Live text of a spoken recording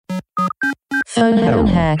Phone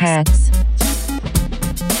hacks.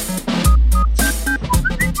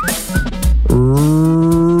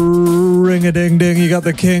 Ring-a-ding-ding, you got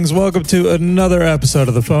the kings. Welcome to another episode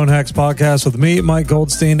of the Phone Hacks podcast with me, Mike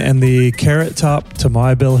Goldstein, and the carrot top to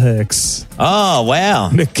my Bill Hicks. Oh, wow.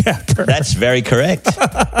 Nick Capper. That's very correct.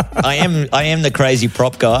 I am the crazy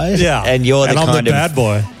prop guy. Yeah. And you're the I'm kind the of bad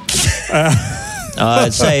boy.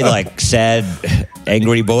 I'd say like sad,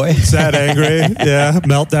 angry boy. Sad, angry. Yeah.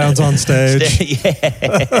 Meltdowns on stage.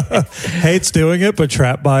 Yeah. Hates doing it, but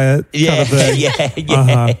trapped by it. Yeah. Kind of thing. Yeah.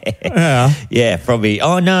 Uh-huh. Yeah. Yeah, probably.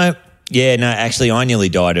 Oh, no. Yeah, no, actually, I nearly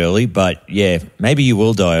died early, but yeah, maybe you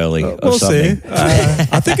will die early. We'll something. see.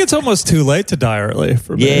 I think it's almost too late to die early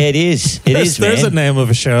for me. Yeah, it is. There's a name of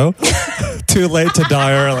a show. Too late to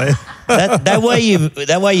die early. that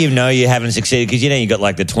way you know you haven't succeeded, because you got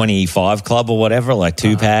like the 25 club or whatever, like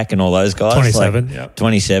Tupac and all those guys. 27, like, yep.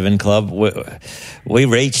 27 club. We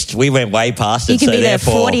went way past it. You can so be there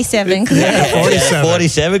therefore, 47 club. Yeah, 47.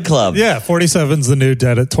 47 club. Yeah, 47's the new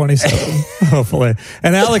dead at 27, hopefully.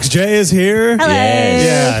 And Alex J is here. Hello.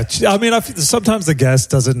 Yeah. I mean, sometimes the guest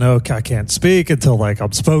doesn't know I can't speak until like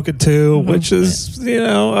I'm spoken to, which is,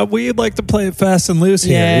 we like to play it fast and loose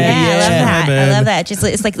here. Yeah, I love that. Man. I love that. Just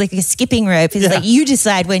it's like a skipping rope. It's like you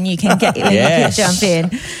decide when you can get when you can jump in.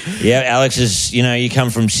 Yeah, Alex is. You come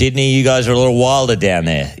from Sydney. You guys are a little wilder down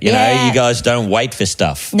there. You know, you guys don't wait for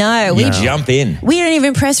stuff. No, we jump in. We don't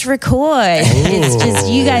even press record. It's just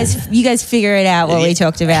you guys figure it out what we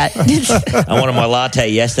talked about. I wanted my latte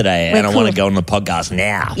yesterday, and I want to go on the podcast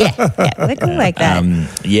now. Yeah, we're cool like that.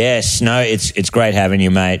 Yes, no, it's great having you,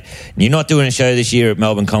 mate. You're not doing a show this year at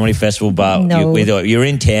Melbourne Comedy Festival, but you're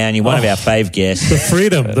in town. You're one of our fave guests. The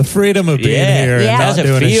freedom of being here and not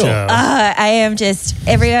doing a show. I am just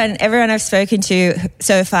everyone I've spoken to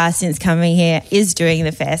so far since coming here is doing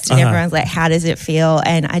the fest, and everyone's like, "How does it feel?"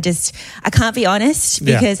 And I can't be honest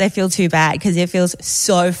because I feel too bad because it feels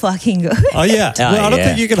so fucking good. Oh yeah, well, I don't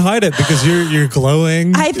think you can hide it because you're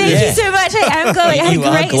glowing. I thank you so much. I am glowing. I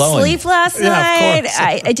had great sleep last night.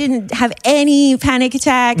 I didn't have any panic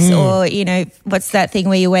attacks or what's that thing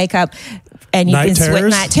where you wake up and you can sweat,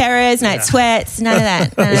 night terrors, night sweats, none of that.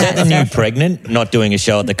 Is that the new pregnant? Not doing a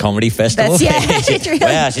show at the comedy festival? It's really,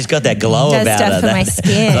 wow, she's got that glow does about stuff her. for my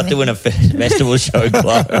skin. Not doing a festival show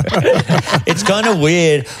glow. It's kind of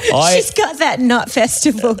weird. She's got that not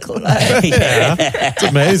festival glow. It's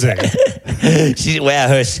amazing.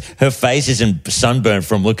 Her face isn't sunburnt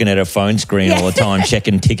from looking at her phone screen all the time,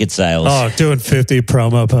 checking ticket sales. Oh, doing 50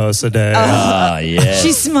 promo posts a day. Oh, yeah.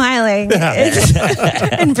 She's smiling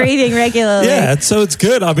and breathing regularly. Yeah, so it's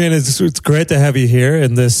good. I mean, it's great to have you here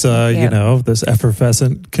in this, this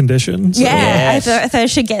effervescent condition. So. Yeah, I thought I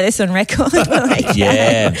should get this on record. Mate.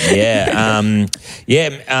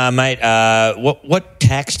 What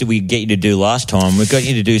tax did we get you to do last time? We got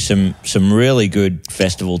you to do some really good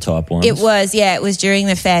festival type ones. It was during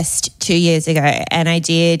the fest 2 years ago, and I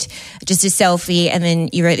did just a selfie, and then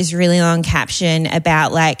you wrote this really long caption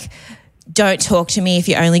about like, don't talk to me if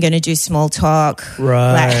you're only going to do small talk.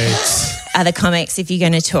 Right. Like, other comics, if you're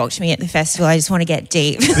going to talk to me at the festival, I just want to get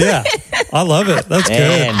deep. Yeah, I love it. That's good.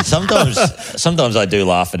 And sometimes I do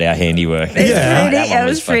laugh at our handiwork. It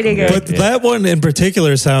was pretty good. But that one in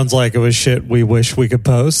particular sounds like it was shit we wish we could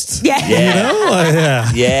post.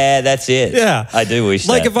 Yeah. Yeah, that's it. Yeah. I do wish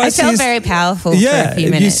like that. If I felt very powerful for a few if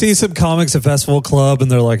minutes. you see some comics at Festival Club and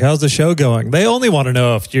they're like, how's the show going? They only want to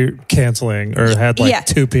know if you're canceling or had like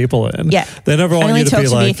 2 people in. Yeah. They never want you to be like... Only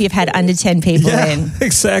talk to me if you've had under 10 people in.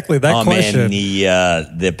 Exactly. That question. Man,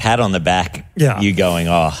 the pat on the back, you going,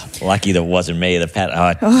 lucky that wasn't me. The pat,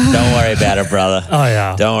 don't worry about it, brother. Oh,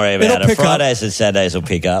 yeah. Don't worry about it. Fridays and Saturdays will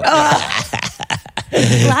pick up.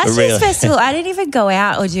 Last year's festival, I didn't even go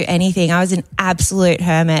out or do anything. I was an absolute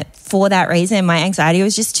hermit for that reason. My anxiety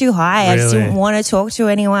was just too high. Really? I just didn't want to talk to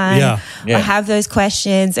anyone or have those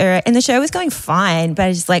questions. And the show was going fine, but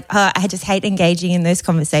I just I just hate engaging in those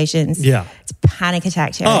conversations. Yeah. It's panic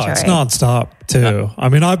attack territory. Oh, it's nonstop too. I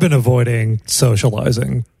mean, I've been avoiding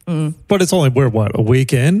socializing. But it's only, we're a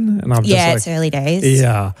week in? And I'm just like, it's early days.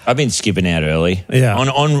 Yeah. I've been skipping out early. Yeah.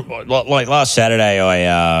 On like last Saturday,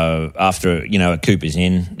 after at Cooper's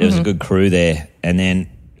Inn, there was a good crew there. And then,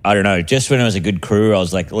 I don't know, just when it was a good crew, I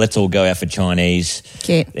was like, let's all go out for Chinese.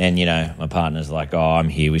 Cute. And, my partner's like, I'm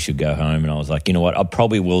here, we should go home. And I was like, you know what, I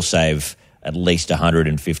probably will save at least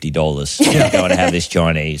 $150 to go and have this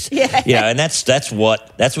Chinese. And that's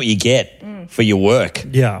what you get for your work.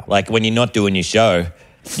 Yeah. Like when you're not doing your show,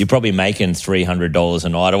 you're probably making $300 a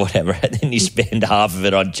night or whatever, and then you spend half of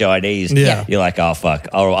it on Chinese. Yeah. You're like, oh, fuck,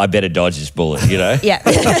 I better dodge this bullet, you know? Yeah.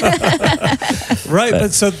 Right,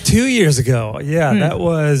 but so 2 years ago, that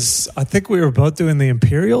was, I think we were both doing the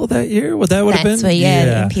Imperial that year. What that would have been? That's what,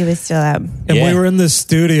 the MP was still out. And we were in the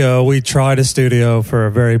studio. We tried a studio for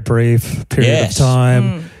a very brief period of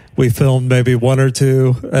time. We filmed maybe 1 or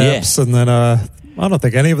 2 eps, and then I don't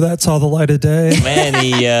think any of that saw the light of day. Man,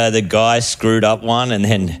 the guy screwed up one, and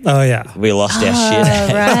then we lost our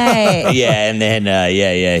shit. Right. And then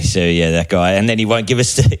so that guy, and then he won't give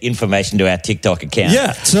us the information to our TikTok account.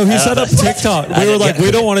 Yeah, so he set up TikTok. We were like,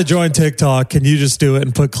 we don't want to join TikTok. Can you just do it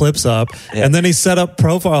and put clips up? Yeah. And then he set up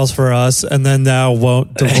profiles for us, and then now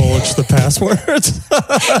won't divulge the passwords.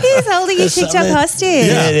 He's holding his TikTok hostage.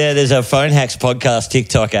 Yeah, there's a Phone Hacks podcast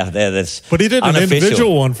TikTok out there that's But he did unofficial. an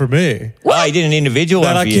individual one for me. Oh, he did an individual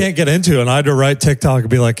that one I can't get into, and I had to write TikTok and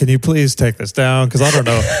be like, can you please take this down? Because I don't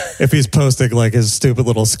know if he's posting like his stupid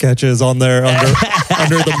little sketches on there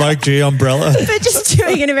under the Mike G umbrella. But just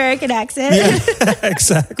doing an American accent. Yeah,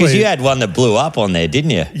 exactly. Because you had one that blew up on there,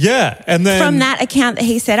 didn't you? Yeah, and then from that account that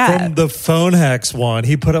he set up. From the Phone Hacks one,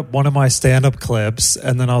 he put up one of my stand-up clips,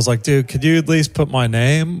 and then I was like, dude, could you at least put my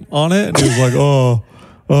name on it? And he was like, oh,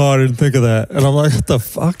 I didn't think of that. And I'm like, what the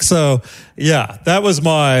fuck? So, yeah, that was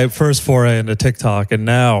my first foray into TikTok. And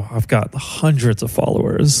now I've got hundreds of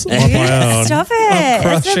followers on my own. Stop it. I'm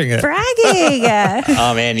crushing it. Bragging.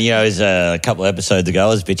 Oh, man, it was a couple of episodes ago, I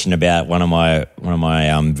was bitching about one of my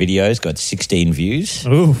videos, got 16 views.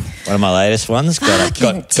 Ooh. One of my latest ones got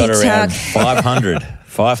around 500.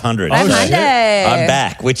 500. I'm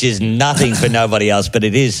back, which is nothing for nobody else, but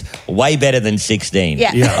it is way better than 16.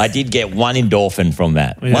 Yeah. I did get one endorphin from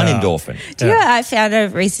that. Yeah. One endorphin. Do you know what I found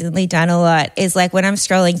I've recently done a lot is like when I'm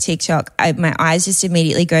scrolling TikTok, my eyes just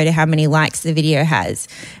immediately go to how many likes the video has.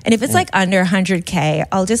 And if it's like under 100K,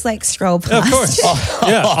 I'll just like scroll past. Yeah, of course.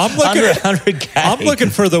 Yeah, I'm looking under 100K. I'm looking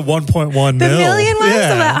for the 1.1 the million ones.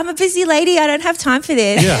 Yeah. I'm a busy lady. I don't have time for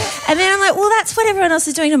this. Yeah. And then I'm like, well, that's what everyone else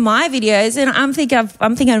is doing to my videos. And I'm thinking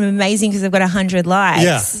I'm amazing because I've got 100 likes.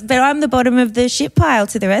 Yeah. But I'm the bottom of the shit pile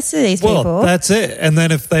to the rest of these people. Well, that's it. And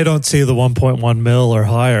then if they don't see the 1.1 mil or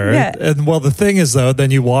higher, and well, the thing is though, then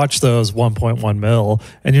you watch those 1.1 mil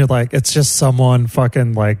and you're like, it's just someone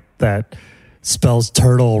fucking like that spells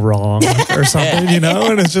turtle wrong or something, you know?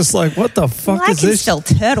 And it's just like, what the fuck is this? Spell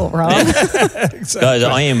turtle wrong. Exactly. Guys,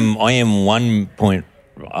 I'm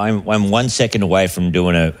 1 second away from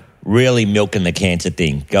doing a really milking the cancer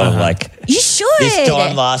thing. Going like, you should. This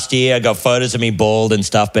time last year, I got photos of me bald and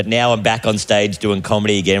stuff, but now I'm back on stage doing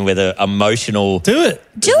comedy again with an emotional Do it.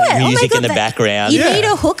 music in the background. You need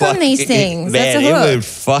a hook on these things. Man, That's a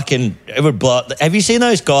hook. it would blow. Have you seen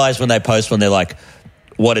those guys when they post when they're like,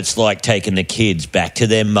 what it's like taking the kids back to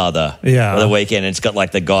their mother for the weekend? And it's got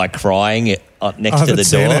like the guy crying next to the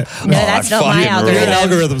door. No, that's not my algorithm. Your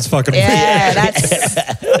algorithm's fucking weird. Yeah,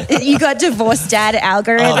 that's you got divorced dad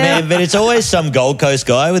algorithm. Oh man, but it's always some Gold Coast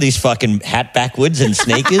guy with his fucking hat backwards and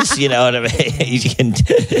sneakers. You know what I mean?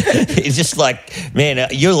 He's just like, man,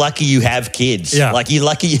 you're lucky you have kids. Yeah, like you're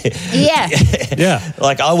lucky. Yeah.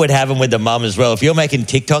 Like I would have them with the mum as well. If you're making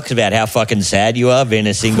TikToks about how fucking sad you are being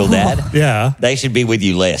a single dad, they should be with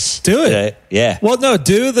you less. Do it. Yeah. Well, no,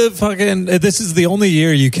 do the fucking. This is the only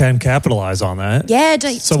year you can capitalize on that. Yeah,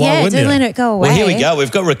 don't let it go away. Well, here we go.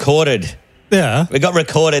 We've got recorded. Yeah. We got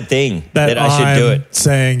recorded thing that I should do it.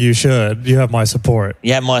 Saying you should. You have my support.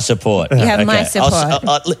 You have my support. You have my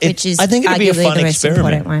support, which is I think it'd be a fun the most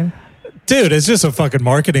experiment. One. Dude, it's just a fucking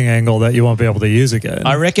marketing angle that you won't be able to use again.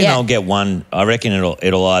 I reckon I'll get one. I reckon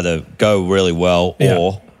it'll either go really well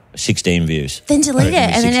or 16 views. Then delete it,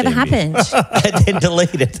 and it never happened. And then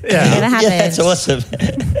delete it. Yeah. Never happened. Yeah, that's awesome.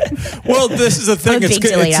 Well, this is the thing.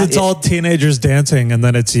 It's all teenagers dancing, and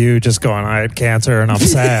then it's you just going, I had cancer and I'm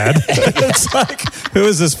sad. It's like, who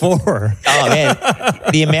is this for? Oh, man.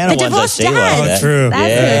 The amount of ones I see like that. Oh, true.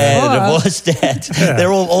 The divorced dads. Yeah.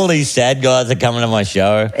 They're all these sad guys are coming to my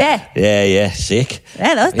show. Yeah. Sick.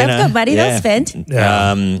 Yeah, they've got money they'll spend.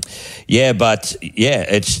 Yeah. But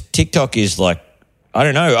it's TikTok is like, I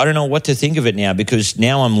don't know what to think of it now because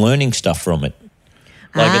now I'm learning stuff from it.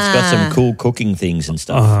 Like it's got some cool cooking things and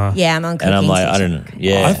stuff. Yeah, I'm on cooking. And I'm like, I don't know.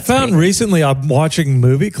 Yeah. I found recently I'm watching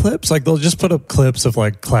movie clips. Like they'll just put up clips of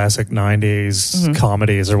like classic 90s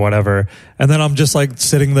comedies or whatever. And then I'm just like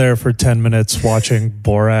sitting there for 10 minutes watching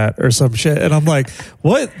Borat or some shit. And I'm like,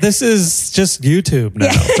 what? This is just YouTube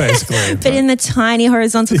now, basically. But in the tiny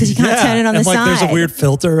horizontal because you can't turn it on the side. There's a weird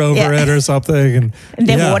filter over it or something. And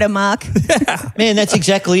then watermark. Man, that's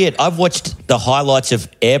exactly it. I've watched the highlights of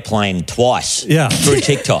Airplane twice. Yeah. Through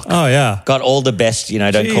TikTok. Oh, yeah. Got all the best,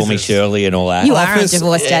 don't call me Shirley and all that. You are on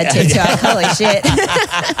Divorced Dad TikTok. Holy shit.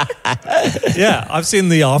 Yeah, I've seen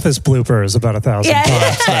the Office bloopers about 1,000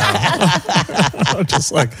 times now. I'm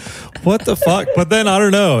just like, what the fuck? But then, I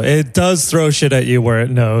don't know. It does throw shit at you where it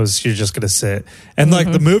knows you're just going to sit. And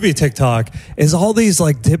like the movie TikTok is all these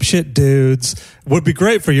like dipshit dudes. Would be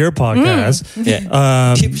great for your podcast. Yeah.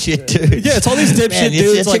 Dipshit dudes. Yeah, it's all these dipshit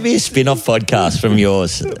dudes. It should be a spin-off podcast from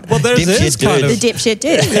yours. Well, there's this kind of... The dipshit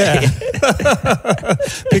dude. Yeah.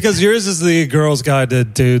 Because yours is the Girl's Guide to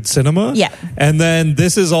Dude Cinema. Yeah. And then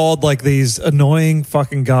this is all like these annoying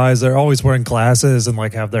fucking guys. They're always wearing glasses and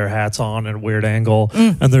like have their hats on at a weird angle.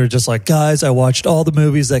 And they're just like, guys, I watched all the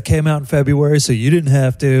movies that came out in February, so you didn't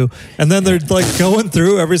have to. And then they're like going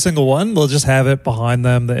through every single one. They'll just have it behind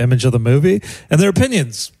them, the image of the movie. And their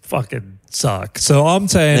opinions fucking suck. So I'm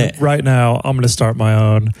saying right now, I'm going to start my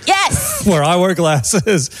own. Yes. Where I wear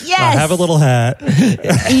glasses. Yes. I have a little hat.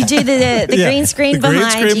 You do the green screen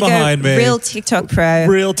behind me. Real TikTok pro.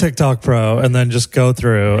 Real TikTok pro. And then just go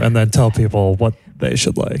through and then tell people what they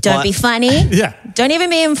should like. Don't be funny. Yeah. Don't even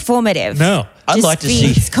be informative. No. I'd like to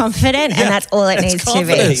see. Be confident, and that's all it needs to be.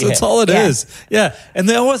 That's all it is. Yeah. And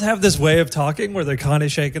they always have this way of talking where they're kind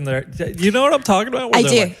of shaking their... You know what I'm talking about? Where I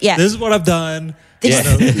do, like, yeah. This is what I've done.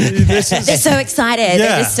 They're so excited.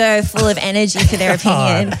 They're just so full of energy for their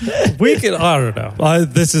opinion. I don't know.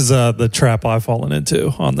 This is the trap I've fallen into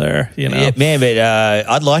on there, Yeah, man, but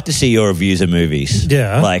I'd like to see your reviews of movies.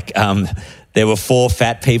 Yeah. Like, there were 4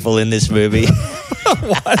 fat people in this movie.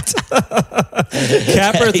 What?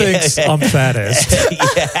 Capper thinks I'm fattest.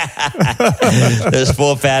 There's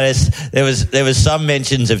 4 fattest. There was some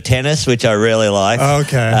mentions of tennis, which I really liked.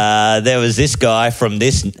 Okay. There was this guy from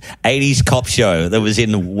this 80s cop show that was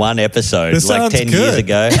in one episode this like 10 years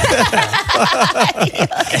ago.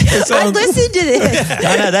 I'd listen to this.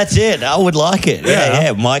 No, that's it. I would like it.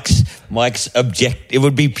 Yeah. Mike's it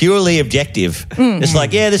would be purely objective. It's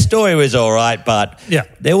like, the story was all right, but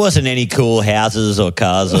there wasn't any cool houses or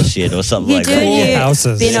cars or shit or something like that. Cool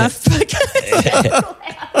houses. Spin-off.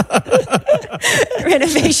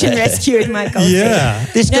 Renovation rescued Michael. Yeah.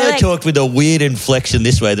 This guy talked with a weird inflection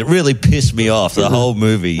this way that really pissed me off the whole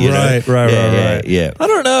movie. You know? Right. Yeah. I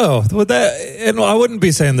don't know. Would that, and I wouldn't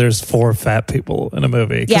be saying there's 4 fat people in a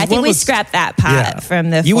movie. Yeah, I think we scrapped that part from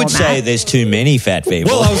the You format. would say there's too many fat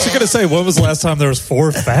people. Well, I was going to say, when was the last time there was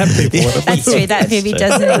 4 fat people in a movie? That's true. That movie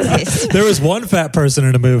doesn't exist. There was one fat person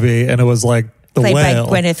in a movie, and it was like the Played whale.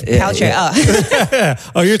 by Gwyneth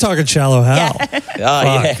Paltrow. Oh, you're talking Shallow Hal.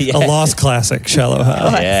 Yeah. A lost classic, Shallow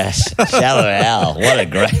Hal. Yes. Shallow Hal. What a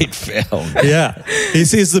great film. Yeah. He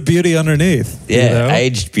sees the beauty underneath. Yeah.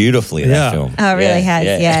 Aged beautifely, that film. Oh, it really has.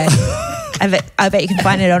 Yeah. I bet you can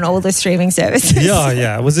find it on all the streaming services.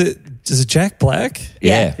 Yeah. Is it Jack Black?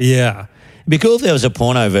 Yeah. Yeah. It'd be cool if there was a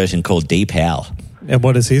porno version called Deep Hal. And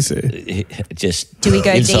what does he see? Just do we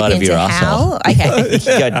go inside deep of your into asshole. Hal? Okay.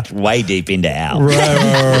 You go way deep into Hal.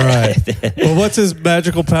 Right. Well, what's his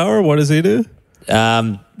magical power? What does he do?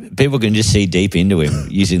 People can just see deep into him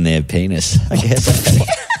using their penis, I guess.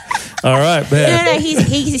 All right, man. No,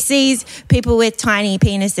 he sees people with tiny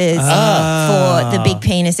penises for the big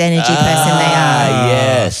penis energy person they are.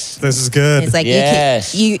 Yes. This is good. It's like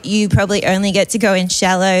you probably only get to go in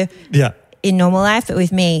shallow in normal life, but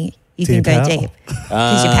with me, you can go deep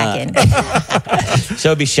because you're packing. So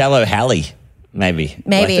it'd be Shallow Hallie. Maybe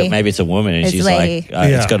it's a woman and she's lady. like,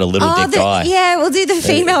 it's got a little dick guy. Yeah, we'll do the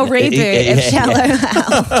female reboot of Shallow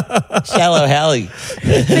Hal. Shallow Hallie.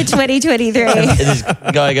 For 2023. And this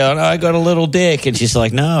guy going, I got a little dick. And she's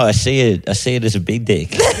like, no, I see it as a big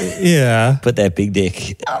dick. Yeah. Put that big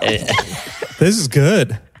dick. This is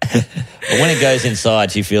good. But when it goes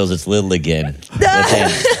inside, she feels it's little again.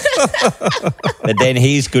 But then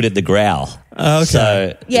he's good at the growl. Okay.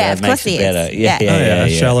 So of course he better. is. Yeah.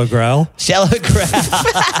 Shallow growl. Shallow growl.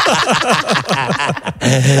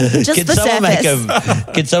 Just Can the someone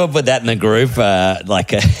surface. Can someone put that in the group,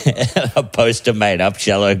 like a poster made up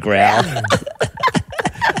shallow growl?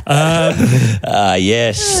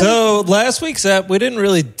 Yes. So last week's app, we didn't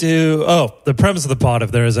really do... Oh, the premise of the pod,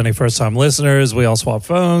 if there is any first-time listeners, we all swap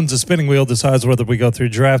phones. The spinning wheel decides whether we go through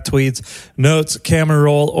draft tweets, notes, camera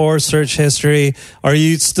roll, or search history. Are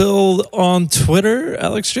you still on Twitter,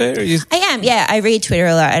 Alex J? I am, yeah. I read Twitter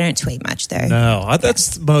a lot. I don't tweet much, though. No,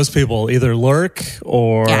 that's most people either lurk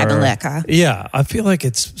or... Yeah, I'm a lurker. Yeah, I feel like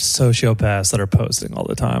it's sociopaths that are posting all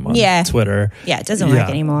the time on Twitter. Yeah, it doesn't work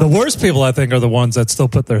anymore. The worst people, I think, are the ones that still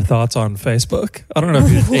put their thoughts on Facebook. I don't know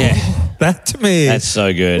if you... That, to me... That's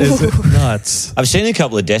so good. Is it nuts? I've seen a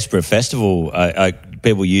couple of Desperate Festival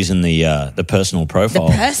people using the personal profile.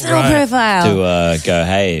 The personal profile. To go,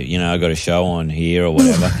 hey, I got a show on here or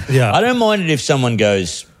whatever. Yeah. I don't mind it if someone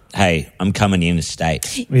goes, hey, I'm coming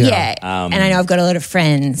interstate. Yeah. And I know I've got a lot of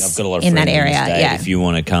friends in that area. Yeah. If you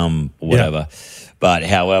want to come, whatever. But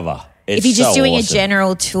however, if you're just doing awesome. a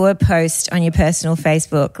general tour post on your personal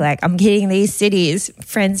Facebook, like I'm hitting these cities,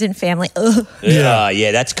 friends and family. Ugh.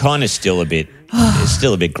 Yeah, that's kind of still a bit. It's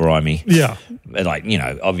still a bit grimy. Yeah. Like,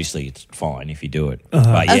 obviously it's fine if you do it.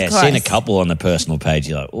 But seeing a couple on the personal page,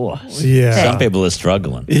 you're like, oh, some people are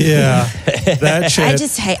struggling. Yeah. That shit. I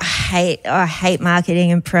just hate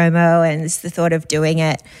marketing and promo, and it's the thought of doing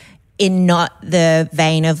it in not the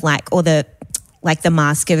vein of the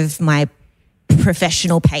mask of my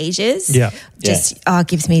professional pages. Yeah. It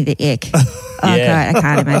gives me the ick. Oh God, I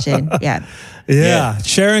can't imagine. Yeah.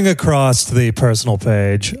 Sharing across the personal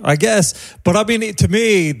page, I guess. But I mean, to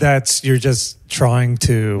me, you're just trying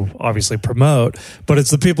to obviously promote, but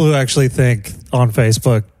it's the people who actually think on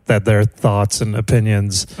Facebook that their thoughts and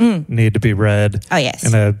opinions need to be read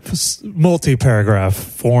in a multi-paragraph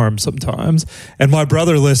form sometimes. And my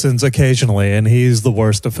brother listens occasionally, and he's the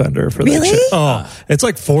worst offender for that shit. Oh, it's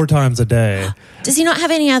like 4 times a day. Does he not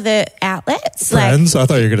have any other outlets? Friends? I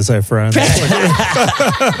thought you were going to say friends. Like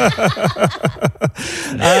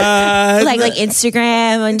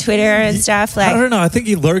Instagram and Twitter and stuff. I don't know. I think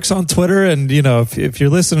he lurks on Twitter, and if you're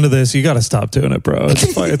listening to this, you got to stop doing it, bro.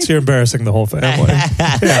 You're embarrassing the whole family.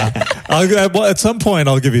 At some point,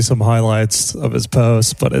 I'll give you some highlights of his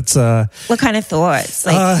posts, but it's what kind of thoughts?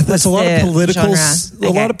 There's a lot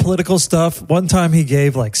of political stuff. One time, he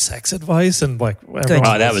gave sex advice, and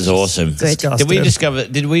that was awesome.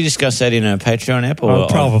 Did we discuss that in a Patreon app? Or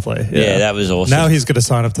probably. Yeah, that was awesome. Now he's going to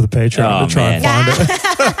sign up to the Patreon to try and find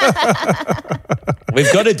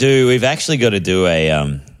it. We've actually got to do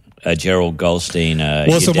a Gerald Goldstein.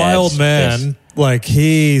 So my old man,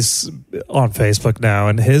 he's on Facebook now,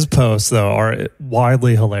 and his posts though are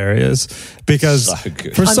widely hilarious because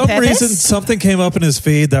for some reason something came up in his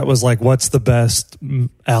feed that was what's the best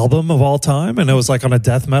album of all time, and it was on a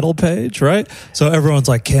death metal page, right? So everyone's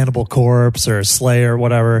Cannibal Corpse or Slayer or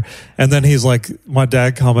whatever, and then he's my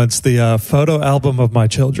dad comments the photo album of my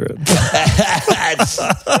children.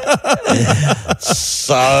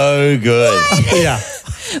 So good. Yeah.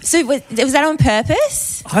 So was that on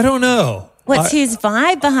purpose? I don't know. What's his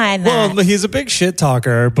vibe behind that? Well, he's a big shit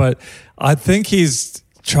talker, but I think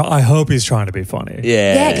I hope he's trying to be funny.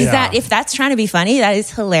 Yeah. Because if that's trying to be funny, that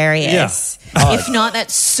is hilarious. Yeah. If not,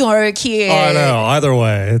 that's so cute. I know. Either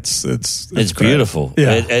way, it's beautiful.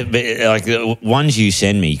 Yeah. The ones you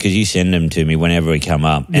send me, because you send them to me whenever we come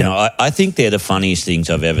up, and I think they're the funniest things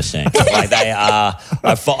I've ever seen. They are.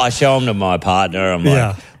 I show them to my partner. I'm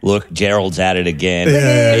like, look, Gerald's at it again.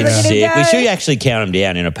 It's sick. We should actually count them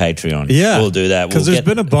down in a Patreon. Yeah. We'll do that. Because there's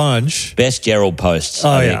been a bunch. Best Gerald posts,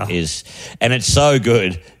 I think, and it's so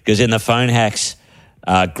good because in the Phone Hacks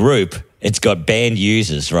group, it's got banned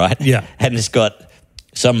users, right? Yeah. And it's got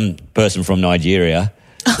some person from Nigeria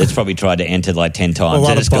that's probably tried to enter 10 times. A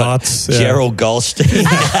lot and of bots. Got Gerald Goldstein.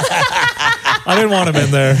 I didn't want him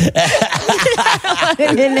in there.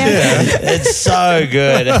 It's so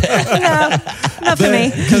good. No, not for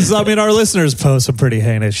me. Because, our listeners post some pretty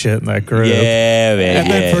heinous shit in that group. Yeah, man.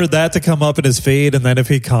 And then for that to come up in his feed, and then if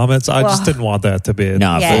he comments, I just didn't want that to be.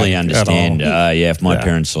 No, I fully understand. If my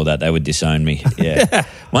parents saw that, they would disown me. Yeah.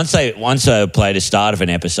 Once I played a start of an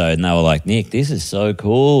episode, and they were like, Nick, this is so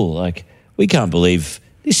cool. We can't believe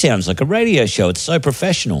this sounds like a radio show. It's so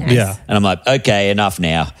professional. Nice. Yeah. And I'm like, okay, enough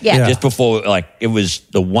now. Yeah. Just before, it was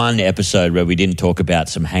the one episode where we didn't talk about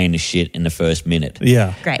some heinous shit in the first minute.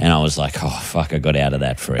 Yeah. Great. And I was like, oh, fuck, I got out of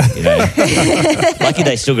that for it. Lucky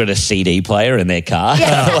they still got a CD player in their car.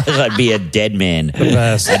 Yeah. Otherwise I'd be a dead man. The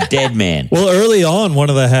best. A dead man. Well, early on,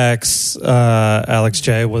 one of the hacks, Alex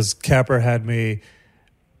J, was Capper had me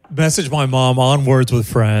message my mom on Words with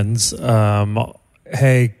Friends.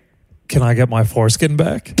 Hey, can I get my foreskin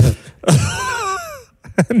back?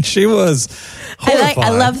 And she was horrified. I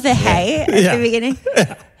love the hey at the beginning.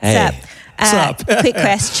 Hey. Sup? Quick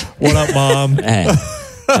question. What up, Mom? Hey,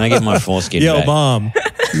 can I get my foreskin Yo, back? Mom,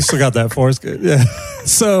 you still got that foreskin? Yeah.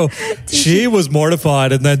 So she was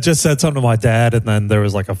mortified, and then just said something to my dad, and then there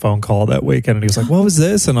was a phone call that weekend, and he was like, what was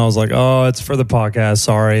this? And I was like, oh, it's for the podcast,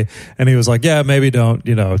 sorry. And he was like, yeah, maybe don't,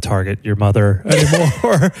 target your mother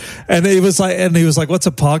anymore. And he was like, what's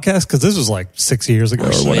a podcast? Because this was 6 years ago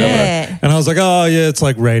or whatever. Yeah. And I was like, oh, yeah, it's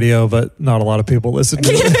like radio, but not a lot of people listen to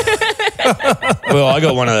it. Well, I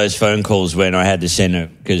got one of those phone calls when I had to send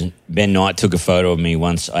it because Ben Knight took a photo of me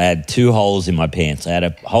once. I had 2 holes in my pants. I had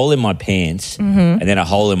a hole in my pants and then a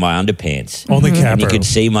hole in my underpants. On the camera. And you could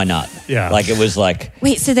see my nut. Yeah. Like it was like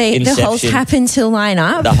Wait, so the holes Inception. happen to line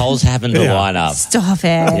up? The holes happened to line up. Stop it.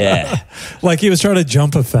 Yeah. Like he was trying to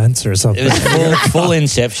jump a fence or something. It was full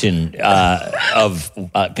inception of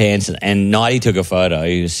pants. And Nighty took a photo.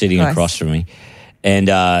 He was sitting across from me. And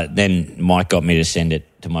then Mike got me to send it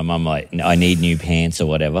to my mum, like, I need new pants or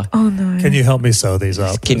whatever. Oh, no. Can you help me sew these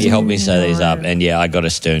up? Can you help me sew these up? And yeah, I got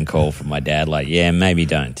a stern call from my dad, like, yeah, maybe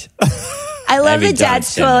don't. I love Maybe the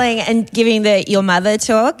dads don't send calling and giving the your mother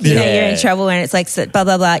talk. You know, you're in trouble when it's like blah,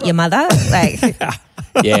 blah, blah, your mother. Like,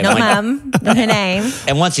 Yeah, not mum, not her name.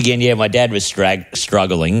 And once again, yeah, my dad was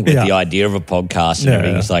struggling with the idea of a podcast and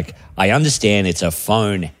everything. He's like, I understand it's a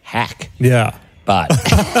phone hack. Yeah. But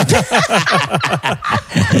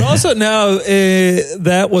also now,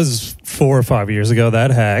 that was 4 or 5 years ago,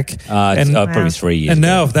 that hack. probably 3 years And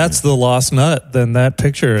ago. now if that's the lost nut, then that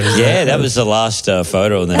picture is... Yeah, that was the last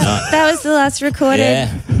photo of the nut. That was the last recorded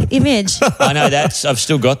image. I know, I've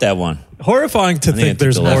still got that one. Horrifying to think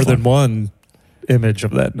there's more than one image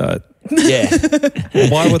of that nut. Yeah.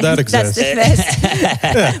 Why would that exist? That's the first,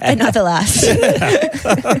 but not the last.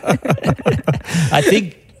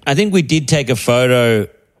 I think we did take a photo,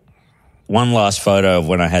 one last photo of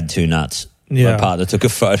when I had 2 nuts. Yeah. My partner took a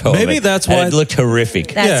photo Maybe of it. that's and why... it looked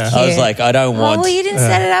horrific. That's I was cute. like, I don't want... Oh, well, you didn't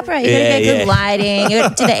set it up right. You got to get good lighting. You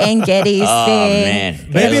got to do the Angetti's Oh, thing. man.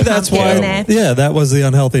 Maybe Get a that's pumpkin why... in there. Yeah, that was the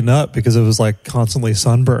unhealthy nut because it was like constantly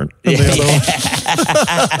sunburnt. And the other one...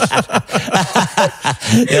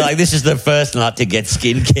 You're like, this is the first nut to get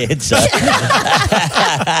skin cancer.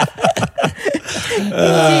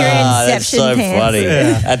 That's so funny.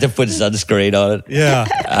 I had to put sunscreen on it.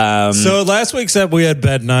 Yeah. So last week said we had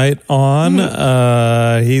Bed Night on.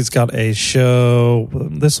 He's got a show.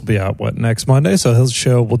 This will be out next Monday. So his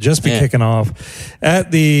show will just be kicking off at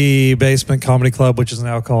the Basement Comedy Club, which is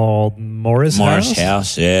now called Morris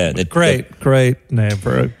House. Yeah. Great name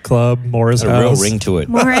for a club. Morris House. A real ring to it.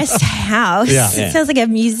 Morris House. Yeah. It sounds like a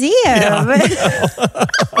museum.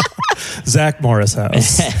 Zach Morris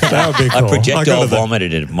House. That would be cool. I projectile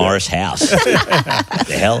vomited at Morris House.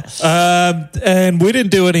 The hell? And we didn't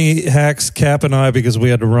do any hacks, Cap and I, because we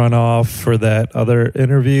had to run off for that other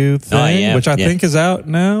interview thing, which I think is out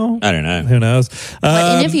now. I don't know. Who knows?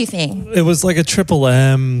 What interview thing? It was like a Triple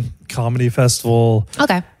M comedy festival.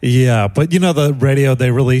 Okay. Yeah, but you know the radio,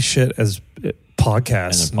 they release shit as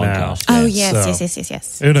podcasts now. Oh,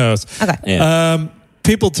 yes. Who knows? Okay. Yeah.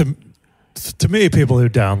 People to me, people who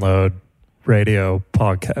download radio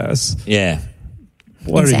podcasts. Yeah.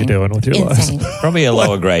 What are you doing with your lives? Probably a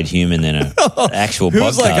lower grade human than an actual podcast.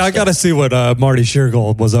 Who's like, I got to see what Marty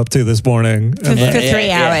Sheargold was up to this morning. For 3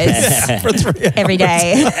 hours. For 3 hours. Every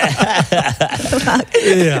day.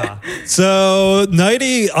 Yeah. So,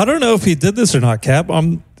 Nighty, I don't know if he did this or not, Cap.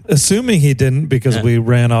 I'm assuming he didn't because we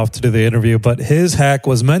ran off to do the interview, but his hack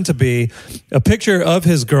was meant to be a picture of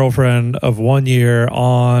his girlfriend of 1 year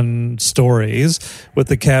on stories with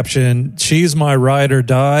the caption, "She's my ride or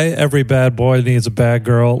die. Every bad boy needs a bad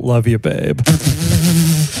girl. Love you, babe."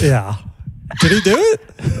 Yeah. Did he do it?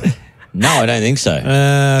 No, I don't think so.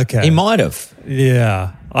 Okay. He might have.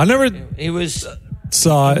 Yeah. I never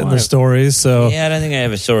saw it in the stories, so yeah, I don't think I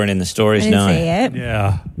ever saw it in the stories. I didn't see it.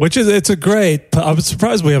 Yeah, it's a great. I'm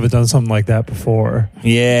surprised we haven't done something like that before.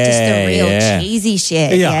 Yeah, just the real cheesy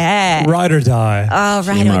shit. Yeah, ride or die. Oh,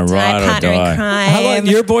 ride or die, partner in crime. How long?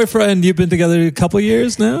 Your boyfriend? You've been together a couple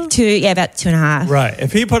years now. About 2.5. Right.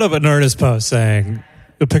 If he put up an earnest post saying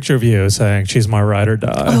a picture of you saying she's my ride or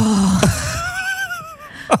die. Oh.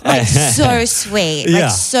 Like so sweet,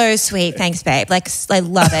 so sweet. Thanks, babe. Like I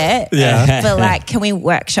love it. Yeah. But like, can we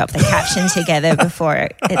workshop the caption together before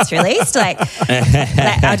it's released? Like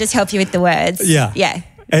I'll just help you with the words. Yeah. Yeah.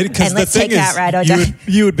 And let's take that ride or die.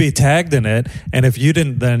 You would be tagged in it, and if you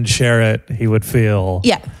didn't then share it, he would feel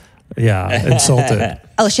insulted.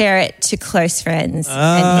 I'll share it to close friends,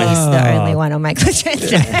 and he's the only one on my close friends.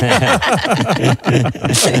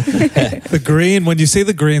 The green, when you see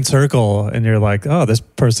the green circle and you're like, oh, this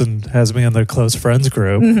person has me in their close friends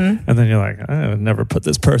group. Mm-hmm. And then you're like, I would never put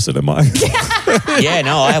this person in my... Yeah,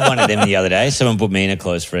 no, I had one of them the other day. Someone put me in a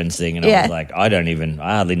close friends thing and I was like, I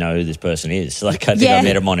hardly know who this person is. Like, I think I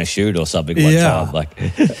met him on a shoot or something one time. Like,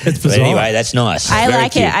 it's bizarre. Anyway, that's nice. I Very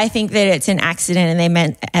like cute. it. I think that it's an accident and they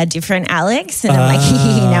meant a different Alex. And I'm like,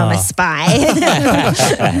 now I'm a spy.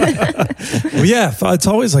 Well, yeah, it's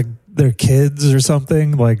always like they're kids or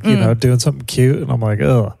something, like, you know, doing something cute. And I'm like,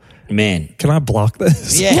 ugh. Man. Can I block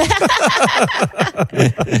this? Yeah.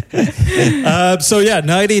 So, yeah,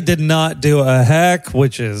 Nighty did not do a hack,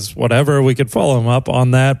 which is whatever. We could follow him up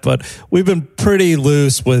on that. But we've been pretty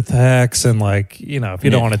loose with hacks and, like, you know, if you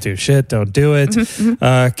don't want to do shit, don't do it.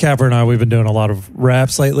 Capper and I, we've been doing a lot of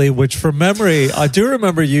raps lately, which from memory, I do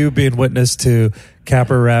remember you being witness to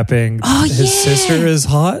Capper rapping his sister is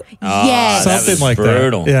hot. Yes. Something like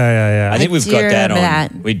brutal. that. Yeah. I think we've got that on.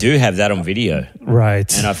 That. We do have that on video.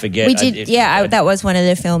 Right. And I forget. We did, that was one of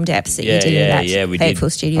the filmed eps that you did in that we Fateful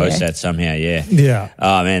did Studio. post that somehow, yeah. Yeah.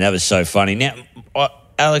 Oh, man, that was so funny. Now,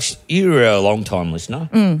 Alex, you're a long-time listener.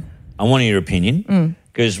 I want your opinion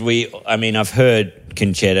because I've heard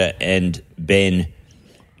Conchetta and Ben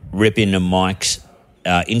rip into Mike's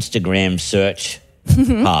Instagram search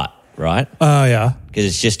part, right? Oh, yeah. Because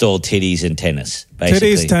it's just all titties and tennis,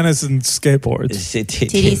 basically. Titties, tennis, and skateboards.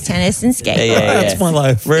 Titties, tennis, and skateboard. Yeah. That's my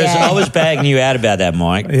life. Whereas I was bagging you out about that,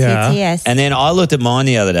 Mike. Yeah. TTS. And then I looked at mine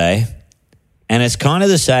the other day, and it's kind of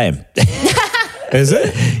the same. Is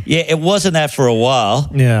it? Yeah, it wasn't that for a while.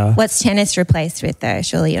 Yeah. What's tennis replaced with, though?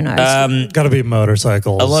 Surely you're not. Got to be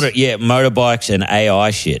motorcycles. A lot of, motorbikes and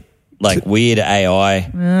AI shit. Like weird AI.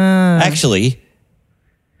 Actually,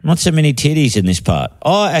 not so many titties in this part.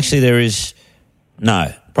 Oh, actually there is.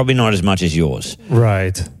 No, probably not as much as yours.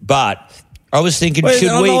 Right. But I was thinking,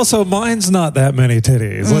 and also, mine's not that many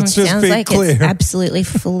titties. Let's just sounds be like clear. It's absolutely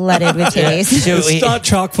flooded with titties. It's not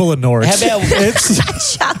chock full of Nords. How about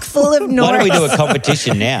it's Chock full of Nords. why don't we do a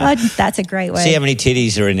competition now? That's a great way. See how many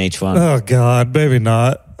titties are in each one. oh God, maybe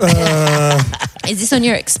not. Is this on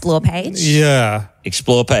your Explore page? Yeah.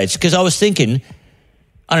 Explore page. Because I was thinking,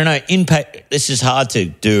 I don't know, this is hard to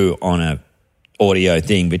do on a audio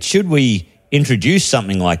thing, but should we introduce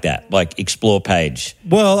something like that, like Explore page?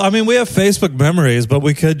 Well, I mean, we have Facebook memories, but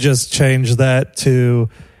we could just change that to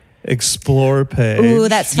Explore page. Ooh,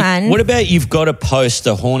 that's fun. What about you've got to post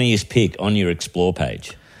the horniest pic on your Explore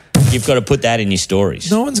page? You've got to put that in your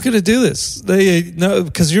stories. No one's going to do this.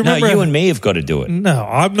 Because you remember. No, you and me have got to do it. No,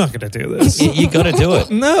 I'm not going to do this. You got to do it.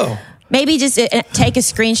 No. Maybe just take a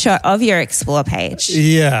screenshot of your Explore page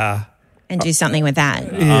Yeah. and do something with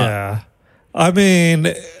that. Yeah. I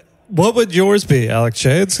mean, what would yours be, Alex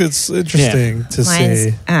Shea? It's interesting to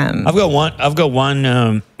see. I've got one. I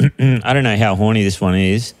don't know how horny this one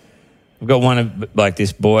is. I've got one of like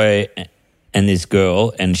this boy and this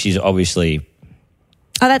girl, and she's obviously.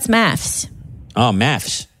 Oh, that's maths. Oh,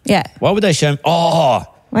 maths. Yeah. Why would they show? Oh,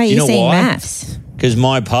 Why are you know saying why? maths? Because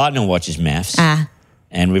my partner watches maths.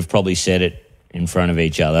 And we've probably said it in front of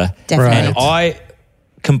each other. Definitely. Right. And I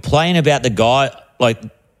complain about the guy, like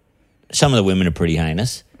some of the women are pretty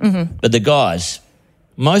heinous, but the guys,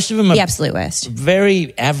 most of them are The absolute worst.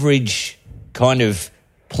 very average kind of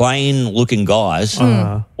plain looking guys,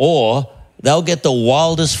 or they'll get the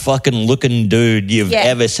wildest fucking looking dude you've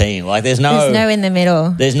ever seen. Like there's no in the middle.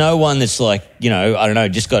 There's no one that's like, I don't know,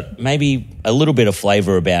 just got maybe a little bit of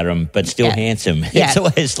flavour about him, but still handsome. Yeah. It's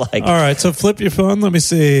always like. All right, so flip your phone. Let me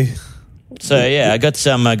see. So I got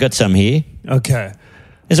some here. Okay.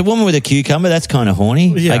 There's a woman with a cucumber. That's kind of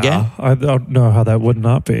horny. Yeah, Again. I don't know how that would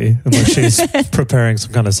not be unless she's preparing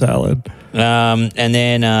some kind of salad. And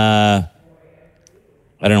then I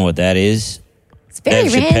don't know what that is. It's very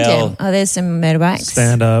Dave Chappelle. random. Oh, there's some motorbikes.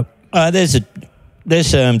 Stand up. There's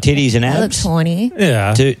some titties and That looks abs. horny.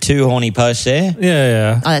 Yeah. Two horny posts there.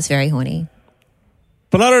 Yeah. Oh, that's very horny.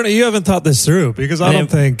 But I don't know. You haven't thought this through because I don't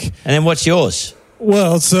think. And then what's yours?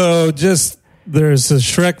 Well, so just there's a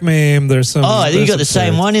Shrek meme. There's some. Oh, you there's got the some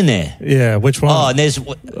same tits. one in there. Yeah, which one? Oh, and there's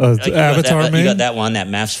Avatar You meme? got that one, that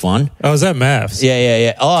maths one. Oh, is that maths?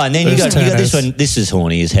 Yeah. Oh, and then you got There's this one. This is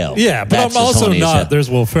horny as hell. Yeah, but That's I'm as also horny as hell. not. There's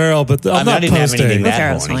Will Ferrell, but I'm I not didn't have posting. anything Will that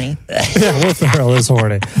Ferrell's horny. horny. Yeah, Will Ferrell is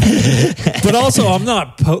horny. But also, I'm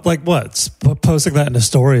not posting that in the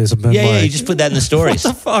stories. I've been Yeah, like, you just put that in the stories.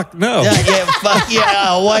 what the fuck? No. Fuck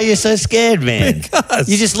yeah. Why are you so scared, man? Because-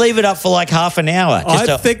 You just leave it up for like half an hour.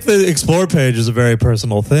 I think the Explore page is a very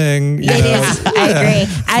personal thing. It is. I agree.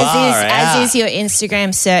 Far out. As is your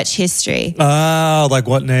Instagram search history. Oh, like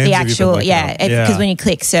what names? The have you been actual, looking up? because when you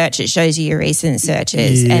click search, it shows you your recent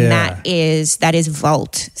searches, Yeah. and that is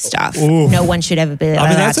vault stuff. Ooh. No one should ever be allowed I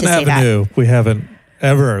mean, that's to an see that. avenue we haven't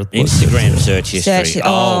ever. Instagram search history. Search-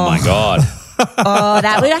 oh my God. Oh,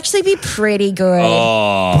 that would actually be pretty good.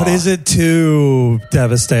 Oh. But is it too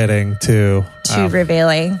devastating to Too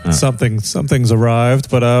revealing. something's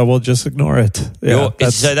arrived? But we'll just ignore it. Yeah,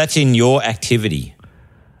 So that's in your activity.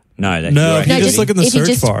 No, that's No, your if you activity. just look in the if you search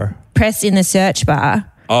just bar. press in the search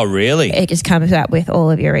bar, Oh, really? it just comes up with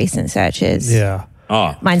all of your recent searches. Yeah.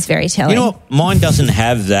 Oh. Mine's very telling. You know what? Mine doesn't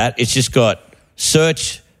have that. It's just got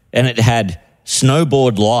search and it had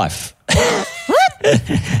snowboard life. What?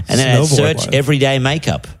 And then I search life. everyday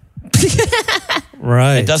makeup.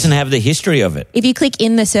 Right. It doesn't have the history of it. If you click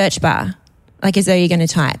in the search bar, like as though you're going to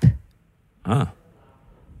type.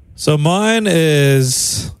 So mine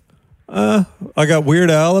is, I got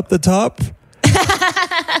Weird Al up the top.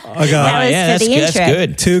 I got that's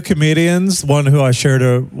good. 2 comedians, one who I shared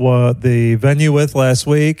the venue with last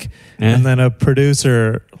week, and then a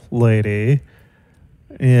producer lady.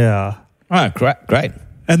 Yeah. Oh, great.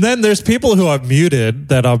 And then there's people who I've muted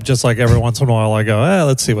that I'm just like every once in a while I go,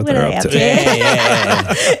 let's see what they're up to.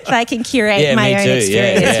 Yeah. If I can curate my own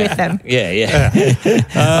experience with them. Yeah.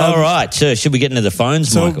 All right. So should we get into the phones,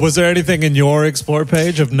 So Michael? was there anything in your Explore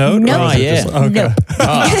page of note? No. Oh, yeah. No.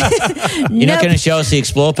 You're not going to show us the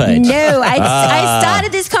Explore page? No, I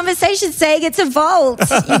started this conversation saying it's a vault.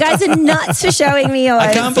 You guys are nuts for showing me yours.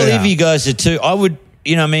 I can't believe you guys are too. I would,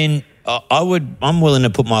 I'm willing to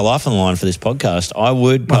put my life on the line for this podcast. I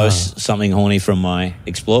would post something horny from my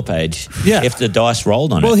Explore page if the dice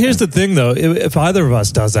rolled on it. Well, here's the thing, though. If either of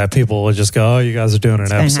us does that, people will just go, you guys are doing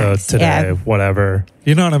an episode today, whatever.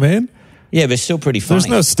 You know what I mean? Yeah, but it's still pretty funny. There's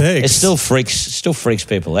no stakes. It still freaks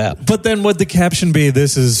people out. But then would the caption be,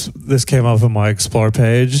 this came up on my Explore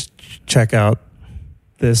page, check out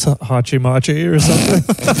this Hachi Machi or something?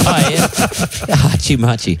 Hachi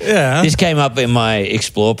Machi. Yeah. This came up in my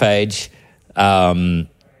Explore page. Should I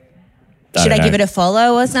give it a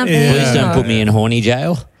follow or something? Please don't put me in horny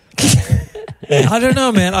jail. I don't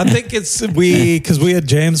know, man. I think because we had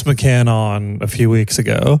James McCann on a few weeks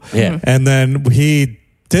ago. Yeah. And then he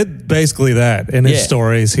did basically that in his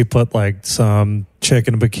stories. He put like some chick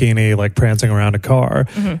in a bikini like prancing around a car.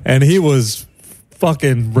 And he was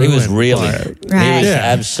fucking ruined. He was reeling. Right. He was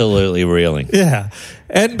absolutely reeling. Yeah.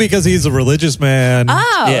 And because he's a religious man.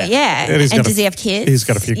 Oh, yeah. And does he have kids? He's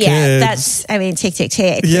got a few kids. Yeah, that's,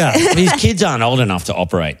 tick. Yeah. His kids aren't old enough to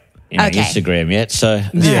operate Instagram yet, so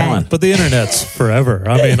it's fine. But the internet's forever.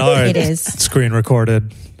 I mean, It is. screen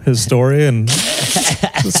recorded his story, and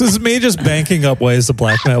this is me just banking up ways to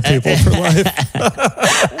blackmail people for life.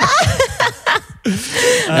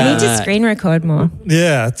 I need to screen record more.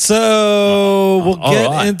 Yeah, so we'll get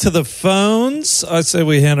right. into the phones. I say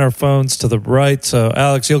we hand our phones to the right. So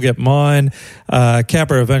Alex, you'll get mine.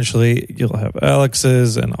 Capper, eventually you'll have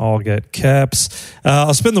Alex's, and I'll get Cap's.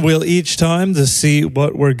 I'll spin the wheel each time to see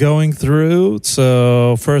what we're going through.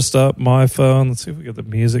 So first up, my phone. Let's see if we get the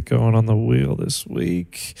music going on the wheel this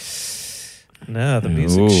week. No, the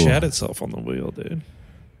music shat itself on the wheel, dude.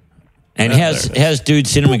 And how's Dude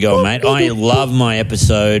Cinema going, mate? I love my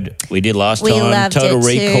episode we did last We time. loved Total it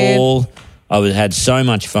Recall. Had so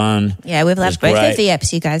much fun. Yeah, we've loved both of the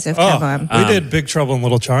eps you guys have come on. We did Big Trouble in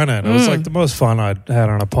Little China, and it was like the most fun I'd had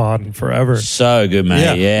on a pod in forever. So good,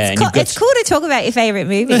 mate. Yeah. It's cool to talk about your favorite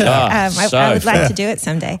movie. I would like to do it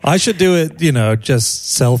someday. I should do it,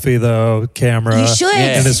 just selfie, though, camera. You should.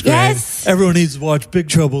 And a screen. Yes. Everyone needs to watch Big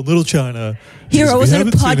Trouble in Little China. Here, I was on a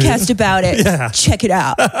haven't seen podcast about it. Yeah. Check it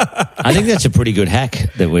out. I think that's a pretty good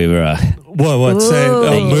hack that we were... What? Say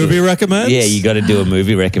a movie recommend? Yeah, you got to do a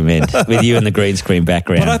movie recommend with you in the green screen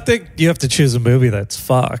background. But I think you have to choose a movie that's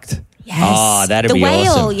fucked. Yes. Oh, that'd be awesome.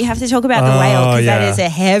 The Whale. You have to talk about The Whale because that is a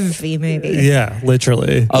heavy movie. Yeah,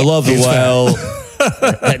 literally. I love The Whale.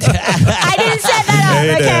 I didn't set that up,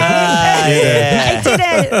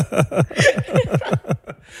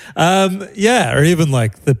 I didn't. Yeah, or even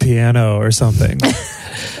like The Piano or something.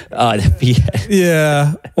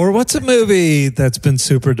 Yeah. Or what's a movie that's been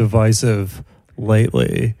super divisive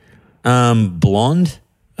lately? Blonde.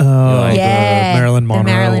 Oh, yeah. The Marilyn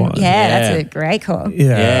Monroe one. Yeah, that's a great call.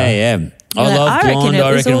 Yeah. I love Blonde.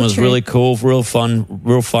 I reckon it was really cool. Real fun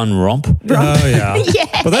romp. Oh, yeah.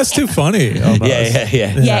 Yeah. But that's too funny. Almost. Yeah.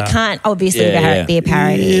 Yeah, it can't obviously be a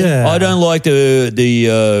parody. Yeah. I don't like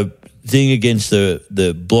the thing against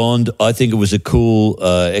the Blonde. I think it was a cool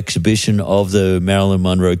exhibition of the Marilyn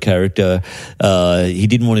Monroe character. He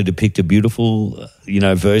didn't want to depict a beautiful,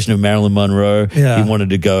 version of Marilyn Monroe. Yeah. He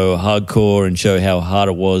wanted to go hardcore and show how hard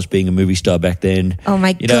it was being a movie star back then. Oh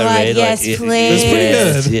my God! Yes, please.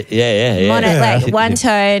 That's pretty good. Yeah. One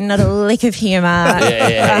tone, not a lick of humor.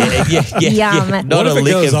 Yum. Not what if a it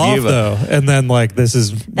lick goes of off humor. though, and then this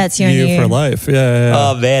is That's your you new for life? Yeah.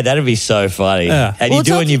 Oh man, that'd be so funny. Yeah. And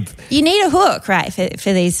you need a hook, right,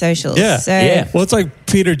 for these socials. Yeah. So, Well, it's like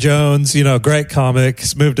Peter Jones, great comic.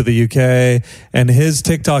 He's moved to the UK, and his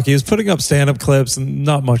TikTok, he was putting up stand-up clips and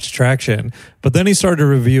not much traction. But then he started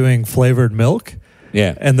reviewing flavored milk.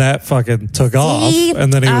 Yeah. And that fucking took off.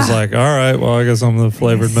 And then he was like, all right, well, I guess I'm the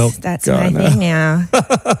flavored milk That's guy my thing now.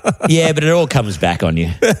 Yeah, but it all comes back on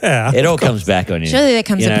you. Yeah, It all comes back on you. Surely there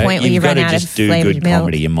comes a point where you run out of just do flavored good milk.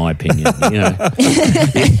 comedy, in my opinion.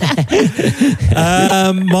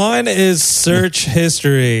 mine is search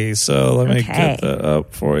history. So let me get that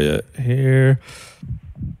up for you here.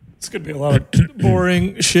 It's going to be a lot of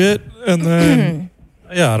boring shit. And then,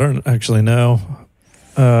 I don't actually know.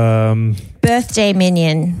 Birthday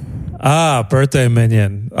minion. Birthday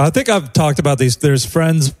minion. I think I've talked about these. There's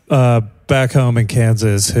friends back home in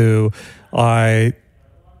Kansas who I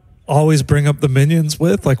always bring up the Minions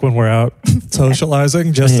with, like when we're out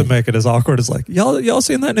socializing, just to make it as awkward as like, y'all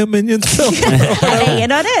seen that new Minions film? Are they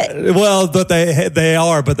in on it? Well, but they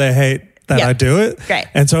are, but they hate that I do it. Great.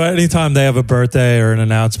 And so anytime they have a birthday or an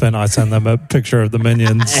announcement, I send them a picture of the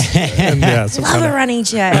Minions. And Love a running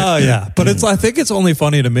joke. Oh yeah, but I think it's only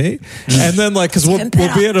funny to me. And then like, because we'll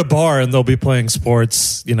be at a bar and they'll be playing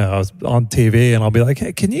sports, on TV, and I'll be like,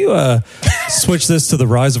 hey, can you switch this to the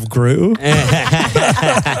Rise of Gru?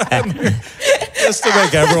 Just to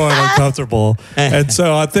make everyone uncomfortable. And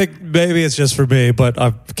so I think maybe it's just for me, but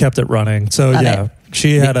I've kept it running. So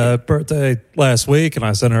she had a birthday last week, and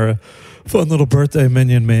I sent her a fun little birthday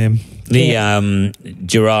Minion meme. The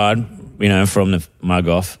Gerard, from the Mug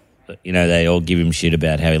Off, they all give him shit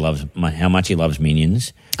about how much he loves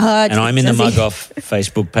Minions. And I'm in the Mug Off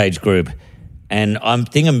Facebook page group, and I'm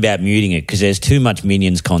thinking about muting it because there's too much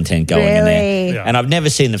Minions content going in there. Yeah. And I've never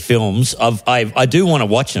seen the films. I do want to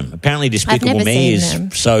watch them. Apparently, Despicable Me is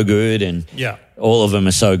so good, and all of them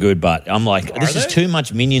are so good. But I'm like, this is too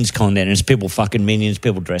much Minions content. And it's people fucking Minions,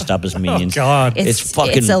 people dressed up as Minions. Oh God, it's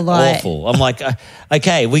fucking awful. I'm like,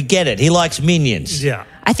 okay, we get it. He likes Minions. Yeah.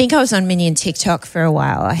 I think I was on Minion TikTok for a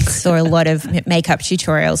while. I saw a lot of makeup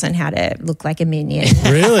tutorials on how to look like a Minion.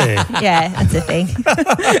 Really? Yeah, that's a thing.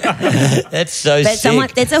 That's so But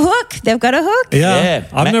sick. it's a hook. They've got a hook. Yeah.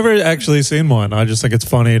 I've never actually seen one. I just think it's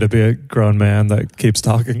funny to be a grown man that keeps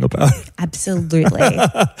talking about it. Absolutely.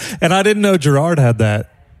 And I didn't know Gerard had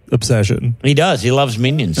that obsession. He does. He loves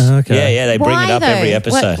Minions. Okay. Yeah. They bring it up every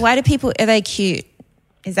episode. Why do people, are they cute?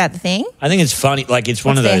 Is that the thing? I think it's funny. Like, it's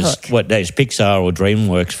one of those Pixar or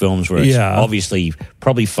DreamWorks films where it's obviously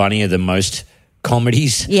probably funnier than most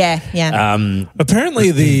comedies. Yeah.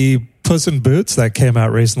 Apparently, the Puss in Boots that came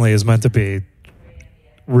out recently is meant to be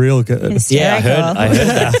real good. Hysterical. Yeah, I heard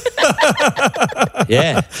that.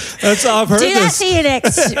 Yeah. I've heard Do that this. for your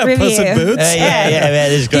next review. Puss in Boots? Yeah,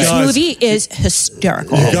 this is great. This movie is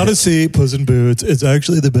hysterical. You got to see Puss in Boots. It's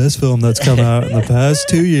actually the best film that's come out in the past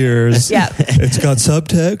 2 years. Yeah. It's got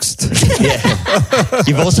subtext. Yeah.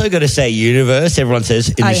 You've also got to say universe. Everyone says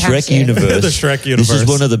in the Shrek universe. The Shrek universe. This is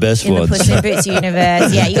one of the best In the ones. Puss in Boots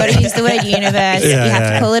universe. Yeah, you got to use the word universe. You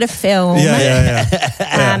have to call it a film.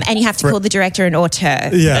 Yeah. And you have to call the director an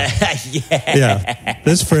auteur. Yeah.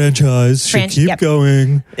 This franchise should keep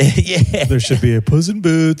going. Yeah. There should be a Puss in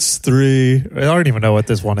Boots 3. I don't even know what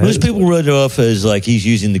this one is. Most people wrote it off as like he's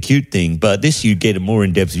using the cute thing, but this you get a more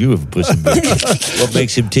in-depth view of Puss in Boots. What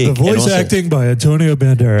makes him tick? The voice acting by Antonio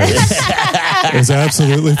Banderas is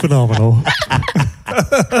absolutely phenomenal.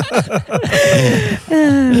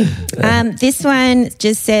 This one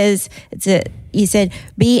just says you said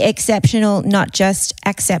be exceptional, not just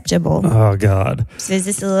acceptable. Oh God! So is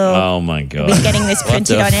this a little? Oh my God! We're getting this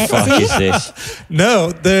printed on it. What the fuck is this?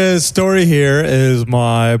 No, the story here is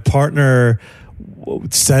my partner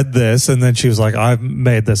said this, and then she was like, "I've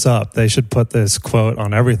made this up. They should put this quote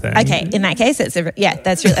on everything." Okay, in that case, that's a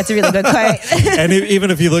really good quote. And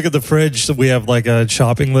even if you look at the fridge, we have like a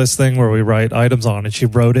shopping list thing where we write items on, and she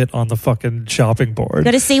wrote it on the fucking shopping board.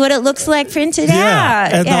 Got to see what it looks like printed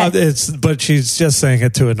out. And but she's just saying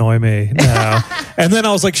it to annoy me now. And then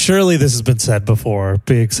I was like, surely this has been said before.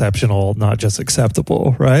 Be exceptional, not just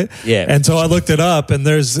acceptable, right? Yeah. And so I looked it up, and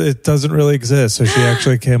it doesn't really exist. So she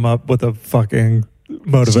actually came up with a fucking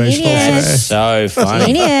motivational Genius. So funny.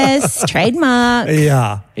 Genius. Trademark.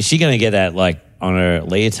 Yeah. Is she going to get that like on her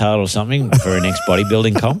leotard or something for her next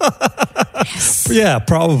bodybuilding comp? Yeah,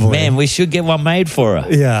 probably. Man, we should get one made for her.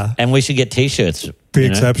 Yeah. And we should get T-shirts. Be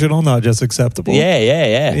exceptional, not just acceptable. Yeah.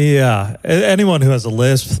 Yeah. Anyone who has a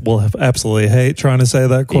lisp will absolutely hate trying to say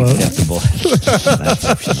that quote. Acceptable.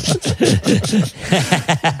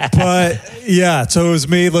 But yeah, so it was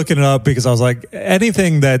me looking it up because I was like,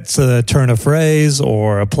 anything that's a turn of phrase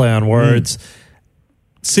or a play on words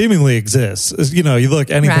seemingly exists. You know, you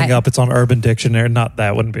look anything up, it's on Urban Dictionary. Not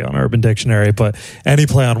that wouldn't be on Urban Dictionary, but any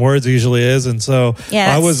play on words usually is. And so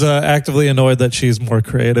I was actively annoyed that she's more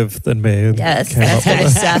creative than me. Yes, that's going to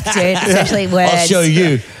suck, dude. Especially words. I'll show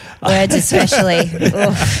you. Words especially.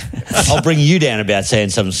 Oof. I'll bring you down about saying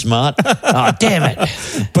something smart. Oh, damn it.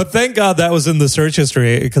 But thank God that was in the search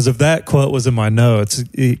history, because if that quote was in my notes,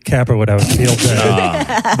 Capper would have a field day.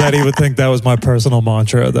 That he would think that was my personal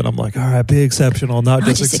mantra. That I'm like, all right, be exceptional, not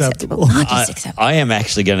just acceptable. Not just acceptable. I am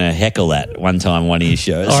actually going to heckle that one of your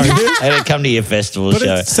shows. Are you? I'm going to come to your festival But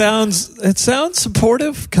show. it sounds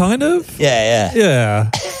supportive, kind of.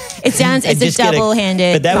 Yeah. It sounds it's a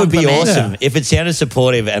double-handed. But that would be compliment. awesome if it sounded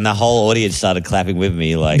supportive and the whole audience started clapping with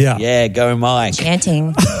me, like, yeah go Mike.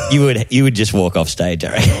 Chanting. You would just walk off stage,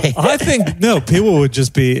 I reckon. I think people would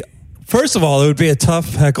just be. First of all, it would be a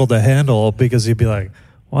tough heckle to handle, because you'd be like,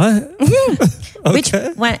 "What?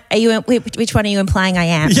 Okay. Which one are you implying I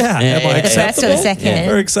am? Yeah, am I the first or the second?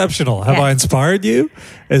 Or exceptional? Have I inspired you?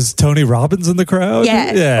 Is Tony Robbins in the crowd?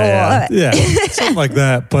 Yeah, something like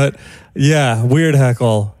that. But yeah, weird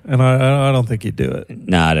heckle, and I don't think you'd do it.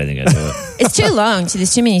 No, I don't think I'd do it. It's too long.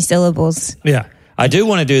 There's too many syllables. Yeah. I do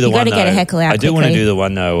want to do the one. You got to get a heckle out. I do want to do the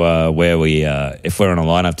one though, where we, if we're on a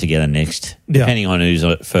lineup together next, depending on who's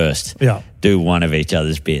first, do one of each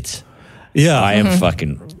other's bits. Yeah, I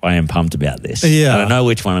am pumped about this. Yeah, I don't know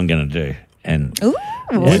which one I'm going to do, and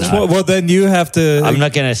which one? Well, then you have to. I'm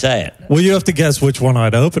not going to say it. Well, you have to guess which one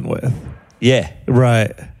I'd open with. Yeah.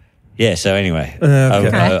 Right. Yeah. So anyway,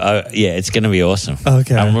 it's going to be awesome.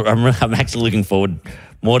 Okay. I'm actually looking forward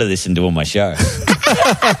more to this than doing my show.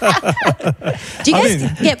 Do you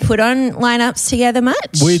guys get put on lineups together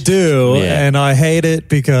much? We do, and I hate it,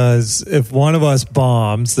 because if one of us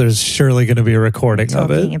bombs, there's surely going to be a recording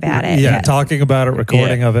of it. Talking about it. Yeah, talking about it,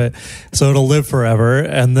 recording of it. So it'll live forever.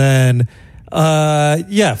 And then,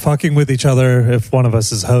 fucking with each other. If one of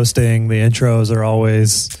us is hosting, the intros are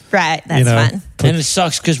always... Right, that's fun. And it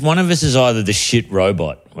sucks because one of us is either the shit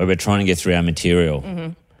robot, where we're trying to get through our material.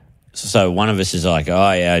 Mm-hmm. So one of us is like,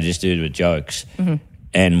 oh, yeah, I just do it with jokes. Mm-hmm.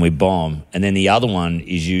 And we bomb. And then the other one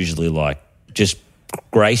is usually like just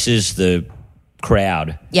graces the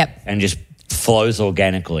crowd. Yep. And just flows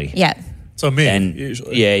organically. Yep. So me,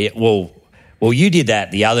 usually. Yeah. Well, you did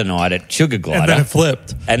that the other night at Sugar Glider. And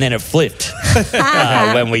then it flipped.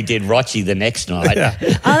 When we did Rochi the next night. Yeah.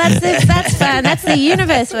 Oh, that's fun. That's the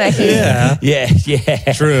universe working. Yeah.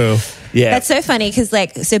 True. Yeah. That's so funny because,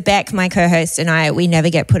 so Beck, my co-host, and we never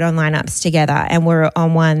get put on lineups together, and we're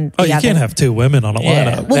on one. You can't have two women on a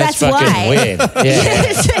lineup. Well, that's why. Weird.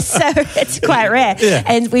 Yeah. So it's quite rare. Yeah.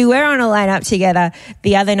 And we were on a lineup together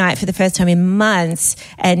the other night for the first time in months,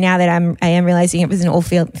 and now that I am realizing it was an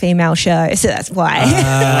all-female show, so that's why.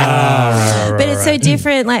 But it's so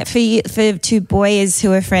different. Like for two boys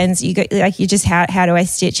who are friends, you go you just how do I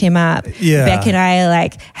stitch him up? Yeah. Beck and I are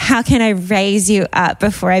like, how can I raise you up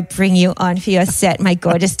before I bring you on for your set, my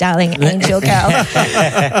gorgeous darling angel girl?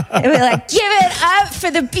 And we're like, give it up for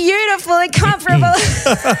the beautiful, incomparable.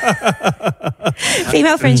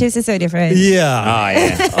 Female friendships are so different.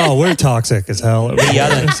 Yeah. Oh, we're toxic as hell.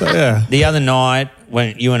 The other night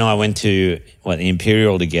when you and I went to the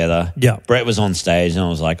Imperial together, Brett was on stage and I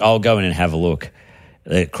was like, I'll go in and have a look.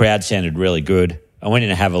 The crowd sounded really good. I went in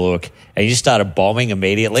to have a look and he just started bombing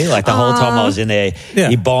immediately. Like the whole time I was in there,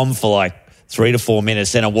 he bombed for like 3 to 4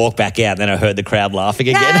 minutes, then I walked back out, and then I heard the crowd laughing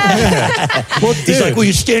again. Well, he's like, well,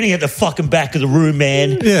 you're standing at the fucking back of the room,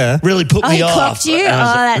 man. Yeah. Really put me he off. clocked you?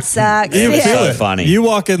 That sucks. You feel so it. Funny. You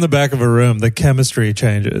walk in the back of a room, the chemistry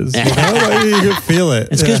changes. You know? You can feel it.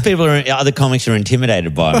 It's because other comics are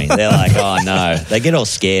intimidated by me. They're like, oh, no. They get all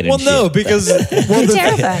scared and shit. Because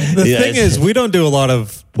the thing is, we don't do a lot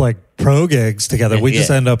of, pro gigs together. We just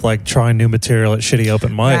end up trying new material at shitty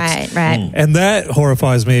open mics. Right. And that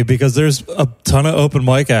horrifies me because there's a ton of open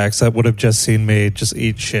mic acts that would have just seen me just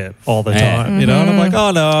eat shit all the time. You know, and I'm like, oh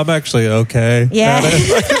no, I'm actually okay. Yeah.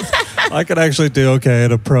 I could actually do okay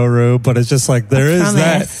at a pro room, but it's just there is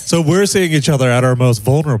that. So we're seeing each other at our most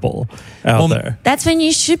vulnerable out there. That's when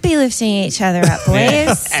you should be lifting each other up,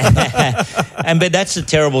 boys. But that's the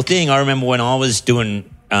terrible thing. I remember when I was doing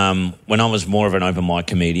when I was more of an open mic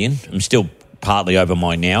comedian, I'm still partly open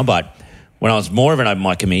mic now, but when I was more of an open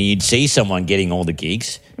mic comedian, you'd see someone getting all the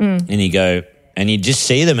gigs and you go, and you just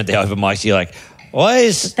see them at the open mics, you're like, why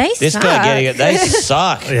is this guy getting it? They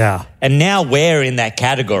suck. Yeah. And now we're in that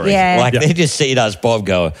category. Yeah. They just see us, Bob,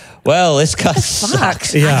 go, well, this guy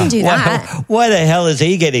sucks. Yeah. I can do that. Why the hell is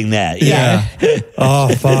he getting that? Yeah.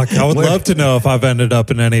 Oh, fuck. I would love to know if I've ended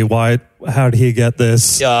up in any how did he get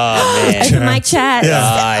this? Oh, man. Open mic chat.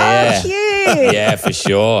 Yeah. Oh, cute. Yeah, for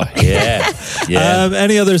sure. Yeah.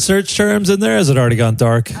 Any other search terms in there? Has it already gone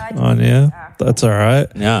dark on you? That's all right.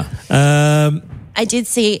 Yeah. I did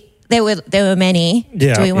see there were many.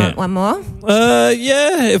 Yeah. Do we want one more?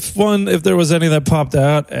 If there was any that popped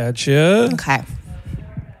out at you. Okay.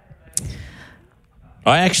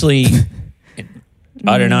 I actually,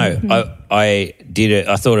 I don't know. I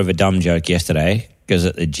thought of a dumb joke yesterday because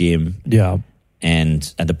at the gym,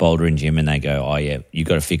 and at the bouldering gym, and they go, "Oh yeah, you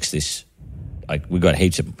got to fix this. Like we've got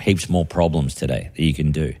heaps more problems today that you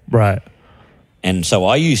can do." Right. And so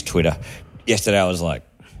I used Twitter yesterday. I was like,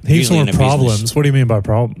 heaps more problems. What do you mean by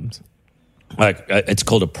problems? Like it's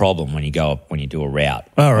called a problem when you go up when you do a route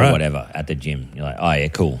or whatever at the gym. You're like, "Oh yeah,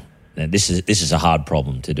 cool. This is a hard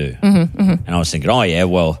problem to do." And I was thinking, "Oh yeah,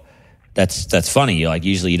 well, that's funny. You're like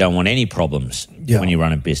usually you don't want any problems when you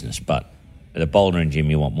run a business, but at the bouldering gym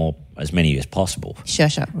you want as many as possible." Sure.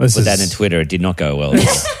 With that in Twitter, it did not go well.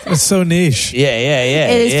 It's so niche. Yeah.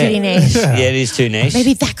 It is pretty niche. Yeah, it is too niche.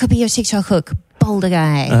 Maybe that could be your TikTok hook. Boulder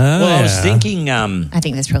guy. Well, I was thinking. I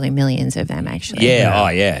think there's probably millions of them actually. Yeah. Oh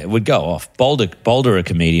yeah, it would go off. Boulder a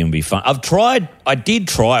comedian would be fun. I did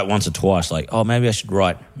try it once or twice. Like, oh, maybe I should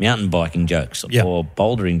write mountain biking jokes or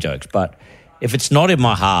bouldering jokes. But if it's not in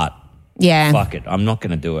my heart, fuck it. I'm not going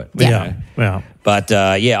to do it. Yeah. But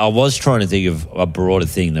I was trying to think of a broader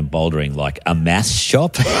thing than bouldering, like a mass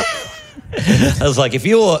shop. I was like, if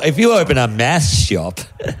you open a mass shop,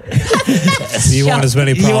 you want as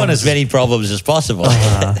many problems. You want as many problems as possible.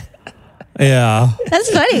 Yeah, that's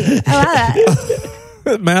funny. I like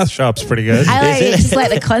that. Math shop's pretty good. I like it? Just like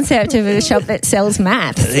the concept of a shop that sells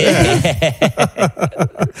maths. Any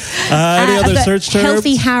other search terms?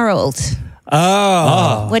 Healthy Harold.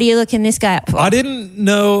 Oh. What are you looking this guy up for? I didn't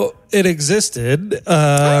know it existed.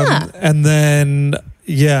 And then,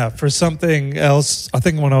 for something else, I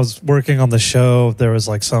think when I was working on the show, there was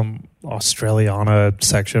like some Australiana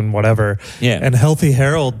section, whatever. Yeah. And Healthy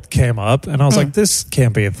Harold came up, and I was like, this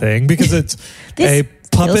can't be a thing because it's a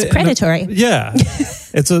puppet. Feels predatory.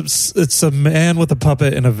 It's a man with a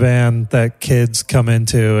puppet in a van that kids come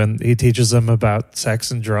into, and he teaches them about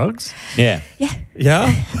sex and drugs. Yeah.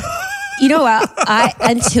 You know what?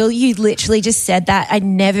 Until you literally just said that, I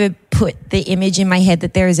never put the image in my head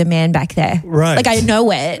that there is a man back there. Right. Like I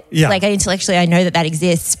know it. Yeah. Like intellectually I know that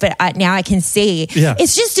exists, but now I can see. Yeah.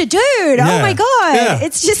 It's just a dude. Oh my God. Yeah.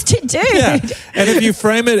 It's just a dude. Yeah. And if you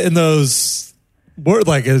frame it in those words,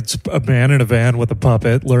 like it's a man in a van with a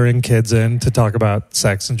puppet luring kids in to talk about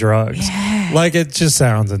sex and drugs. Yeah. Like it just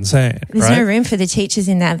sounds insane. There's no room for the teachers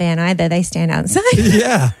in that van either. They stand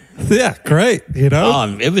outside. Yeah, great. You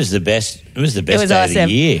know, it was the best. It was the best day awesome. of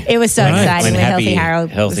the year. It was so exciting when Healthy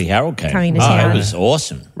Harold came. coming to town. It was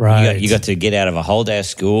awesome. Right, you got to get out of a whole day of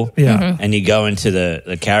school. And you go into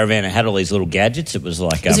the caravan. It had all these little gadgets. It was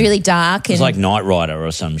like it was really dark. It was like Knight Rider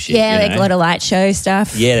or some shit. Yeah, like a lot of light show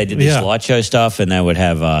stuff. Yeah, they did this light show stuff, and they would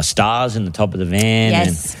have stars in the top of the van.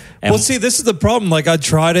 Yes. Well, see, this is the problem. Like, I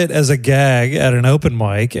tried it as a gag at an open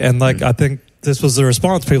mic, and like I think this was the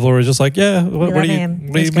response. People were just like, "Yeah, what do you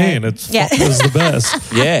mean? It was the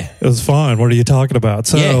best. Yeah, it was fine. What are you talking about?"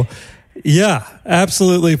 So,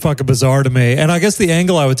 absolutely fucking bizarre to me. And I guess the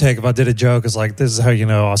angle I would take if I did a joke is like, "This is how you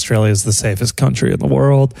know Australia is the safest country in the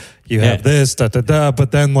world. You have this,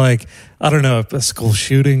 But then, like, I don't know, a school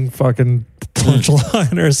shooting fucking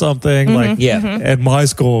punchline or something. At my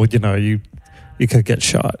school, you could get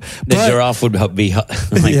shot. The giraffe would be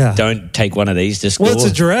like, don't take one of these to school. Well, it's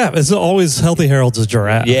a giraffe. It's always Healthy Harold's a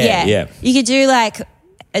giraffe. Yeah. You could do like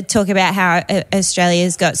talk about how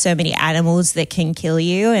Australia's got so many animals that can kill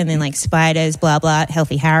you, and then like spiders, blah blah.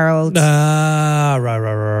 Healthy Harold.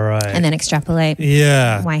 Right. And then extrapolate.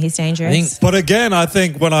 Why he's dangerous. But again, I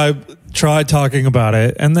think when I tried talking about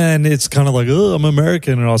it, and then it's kind of like, oh, I'm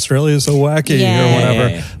American and Australia's so wacky or whatever.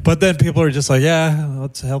 Yeah. But then people are just like,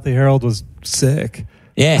 Healthy Harold was sick.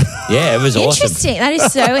 Yeah, it was awesome. Interesting. That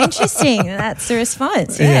is so interesting. That's the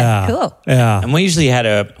response. Yeah, cool. Yeah, and we usually had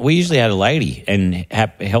a lady, and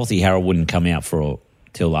Healthy Harold wouldn't come out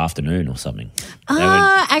till afternoon or something.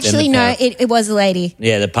 Actually, no, it was a lady.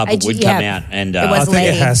 Yeah, the puppet would come out, and it was I think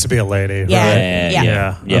it has to be a lady.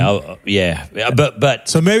 Yeah. But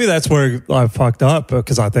so maybe that's where I fucked up,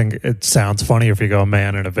 because I think it sounds funnier if you go a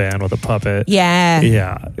man in a van with a puppet.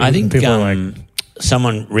 Yeah. I think people are like,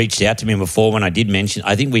 someone reached out to me before when I did mention.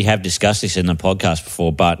 I think we have discussed this in the podcast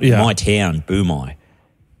before, but my town, Boomai,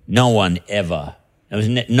 no one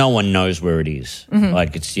knows where it is.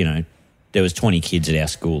 Like it's there was 20 kids at our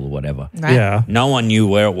school or whatever. Right. Yeah. No one knew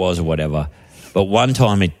where it was or whatever. But one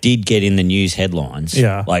time it did get in the news headlines.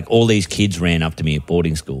 Yeah. Like all these kids ran up to me at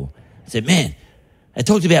boarding school. I said, man, they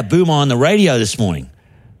talked about Boomai on the radio this morning.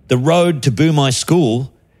 The road to Boomai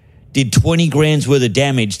school did 20 grand's worth of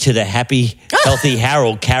damage to the Healthy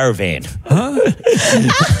Harold caravan.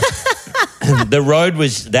 The road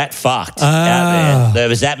was that fucked out there. There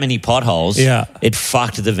was that many potholes. Yeah. It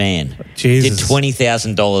fucked the van. Jesus. Did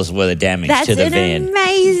 $20,000 worth of damage to the van.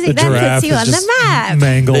 Amazing. That puts you on the map.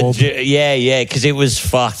 Mangled. Yeah, because it was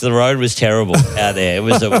fucked. The road was terrible out there. It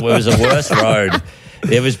was a worse road.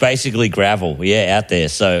 It was basically gravel, out there.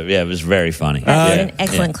 So, it was very funny. That's an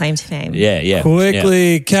excellent claim to fame. Yeah.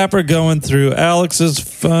 Quickly, Capra going through Alex's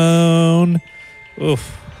phone.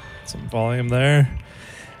 Oof. Some volume there.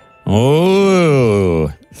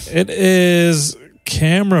 Oh. It is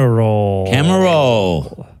camera roll. Camera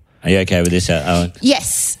roll. Are you okay with this, Alex?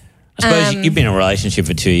 Yes. I suppose you've been in a relationship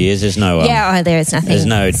for 2 years. There's no... there is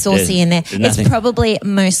nothing saucy in there. It's probably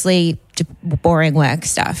mostly boring work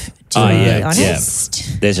stuff, to be honest.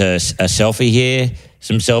 Yeah. There's a selfie here.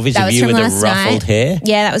 Some selfies of you with the ruffled hair.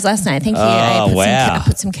 Yeah, that was last night. Thank you. I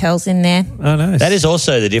put some curls in there. Oh, nice. That is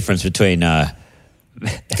also the difference between...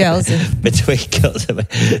 girls. Between girls.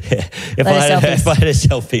 If I had a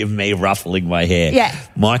selfie of me ruffling my hair,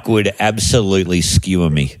 Mike would absolutely skewer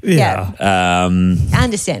me. Yeah.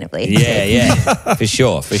 Understandably. Yeah. For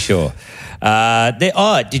sure.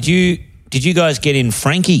 Did you guys get in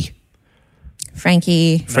Frankie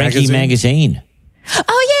magazine?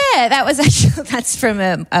 Oh yeah, that's from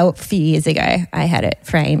a few years ago. I had it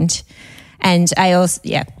framed, and I also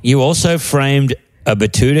You also framed a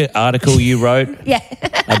Batuta article you wrote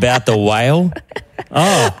about the whale.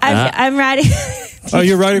 I'm writing.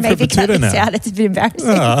 You're writing for Batuta now. It's a bit embarrassing.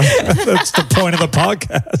 That's the point of the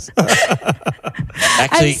podcast.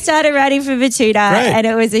 Actually, I started writing for Batuta, and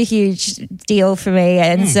it was a huge deal for me.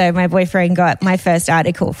 And so my boyfriend got my first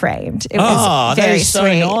article framed. It was very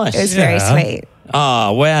sweet. So nice. It was very sweet.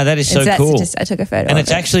 Oh wow, that is so cool. I took a photo, and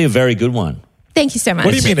it's actually a very good one. Thank you so much.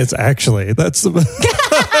 What do you mean it's actually? That's the...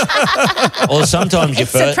 Well, sometimes your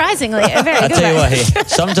first... Surprisingly, a very good one. I'll tell you what,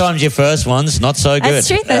 sometimes your first one's not so good. That's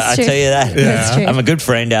true, I tell you that. Yeah. That's true. I'm a good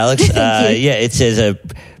friend, Alex. It says...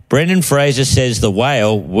 Brendan Fraser says the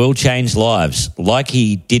whale will change lives, like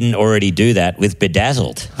he didn't already do that with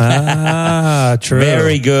Bedazzled. True.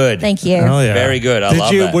 Very good. Thank you. Hell yeah. Very good. I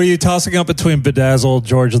love that. Were you tossing up between Bedazzled,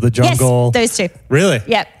 George of the Jungle? Yes, those two. Really?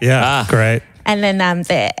 Yep. Yeah, great. And then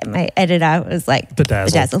my editor was like,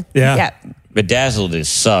 Bedazzled. Yeah. Yep. Bedazzled is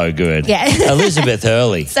so good. Yeah. Elizabeth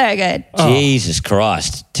Hurley. So good. Jesus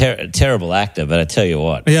Christ. Terrible actor, but I tell you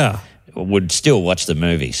what. Yeah. Would still watch the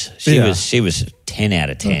movies. She was 10 out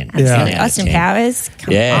of 10. Absolutely. Austin Powers.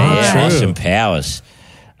 Come on. Austin Powers.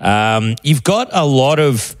 You've got a lot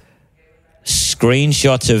of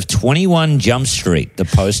screenshots of 21 Jump Street, the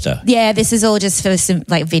poster. Yeah, this is all just for some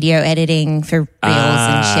video editing for reels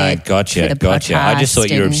and shit. Gotcha. I just thought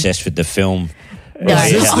you were obsessed with the film. No.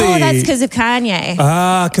 That's because of Kanye.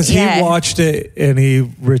 Because he watched it and he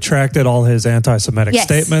retracted all his anti-Semitic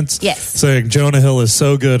statements. Yes. Saying Jonah Hill is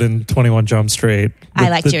so good in 21 Jump Street. I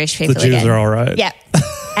like Jewish people. The Jews are all right. Yeah.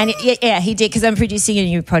 And he did, because I'm producing a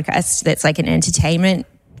new podcast that's like an entertainment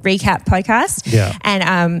recap podcast. Yeah.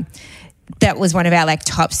 And that was one of our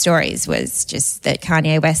top stories, was just that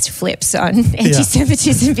Kanye West flips on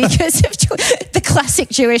anti-Semitism because of the classic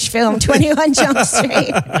Jewish film 21 Jump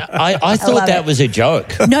Street. I thought that was a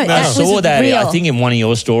joke. No, I saw that. Real. I think in one of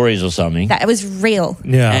your stories or something. That was real.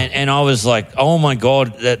 Yeah, and I was like, oh my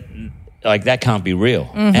God, that can't be real,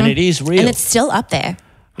 and it is real, and it's still up there.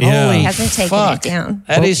 Yeah. Holy he hasn't taken it down.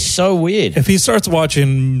 That is so weird. If he starts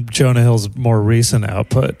watching Jonah Hill's more recent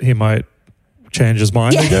output, he might change his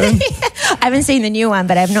mind again. I haven't seen the new one,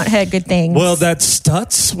 but I've not heard good things. Well, that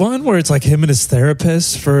Stutz one where it's like him and his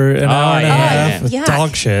therapist for an hour and a half. Yeah.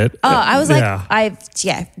 Dog shit. I was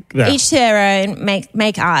each to their own,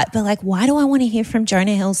 make art, but why do I want to hear from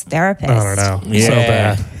Jonah Hill's therapist? I don't know.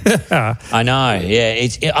 Yeah. So bad. I know.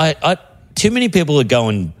 Yeah, too many people are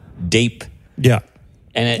going deep. Yeah.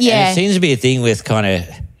 And it seems to be a thing with kind of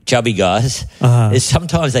chubby guys. Is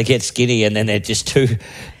sometimes they get skinny and then they're just too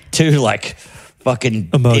fucking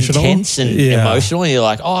emotional, intense and emotional. And you're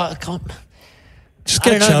like, I can't. Just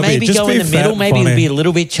get chubby. Maybe just go in the middle. Maybe be a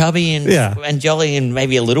little bit chubby and jolly, and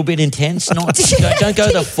maybe a little bit intense. Not don't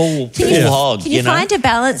go the full hog. Can you find a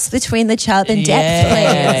balance between the chub and depth,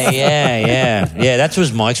 please? Yeah. That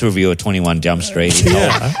was Mike's review of 21 Jump Street.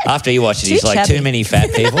 After he watched it, he's like, chubby. too many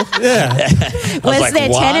fat people. Was there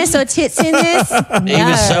tennis or tits in this? No. He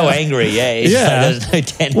was so angry. He's like, there's no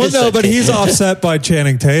tennis. Well, no, but he's offset by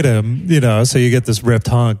Channing Tatum. So you get this ripped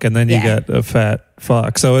hunk, and then you get a fat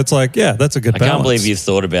fuck. So it's like, that's a good balance. I can't believe you've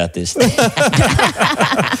thought about this.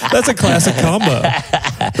 That's a classic combo.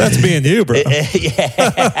 That's me and you, bro.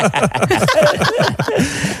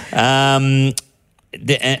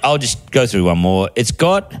 I'll just go through one more. It's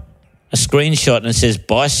got a screenshot and it says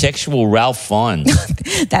bisexual Ralph Fiennes.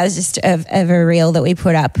 That was just of a reel that we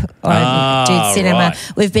put up on Dude Cinema.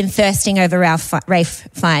 Right. We've been thirsting over Ralph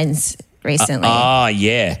Fiennes recently.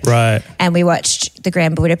 Yeah. Right. And we watched the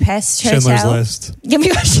Grand Budapest Hotel. Schindler's List. Yeah, we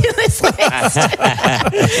watched Schindler's List.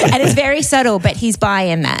 And it's very subtle, but he's bi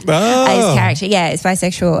in that. His character. Yeah, it's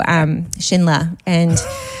bisexual Schindler. And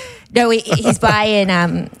no, he's bi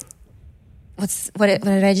in... What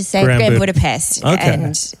did I just say? Grand Budapest. Okay.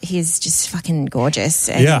 And he's just fucking gorgeous.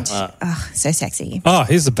 And, so sexy. Oh,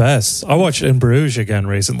 he's the best. I watched In Bruges again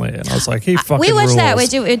recently, and I was like, he fucking We watched rules. that.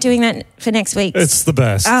 We're doing that for next week. It's the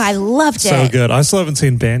best. Oh, I loved it. So good. I still haven't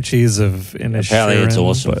seen Banshees of Inisherin. Apparently it's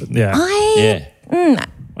awesome. But yeah.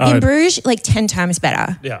 In Bruges, like 10 times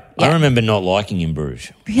better. Yeah. I remember not liking In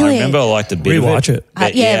Bruges. Really? I remember I liked a bit of it. Rewatch it.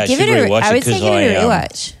 But Yeah, I give should it a rewatch I would say 'cause give it a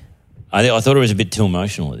rewatch. I thought it was a bit too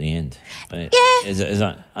emotional at the end. But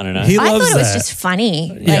Yeah. I don't know. He I loves thought it was that. just funny.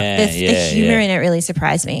 Like Yeah, the humor in it really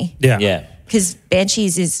surprised me. Yeah. Because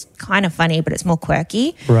Banshees is kind of funny, but it's more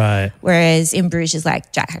quirky. Right. Whereas In Bruges is like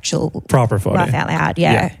actual Proper funny. laugh out loud.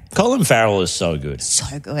 Yeah. Colin Farrell is so good.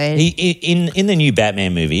 So good. In the new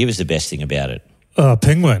Batman movie, he was the best thing about it.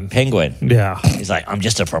 Penguin. Penguin. Yeah. He's like, I'm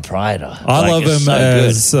just a proprietor. I love it's him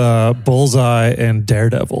so as Bullseye and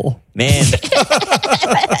Daredevil. Man,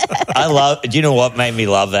 do you know what made me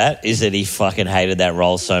love that? Is that he fucking hated that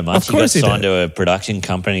role so much. Of course he got he signed did. to a production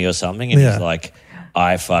company or something, and Yeah. he's like,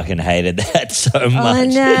 I fucking hated that so Oh, much.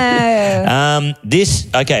 no.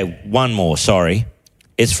 One more, sorry.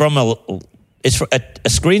 It's from a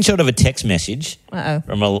screenshot of a text message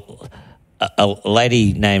from a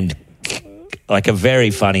lady named, like a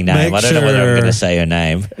very funny name. Make I don't know whether I'm sure- going to say her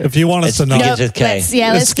name. If you want us to know. Nope. It's okay.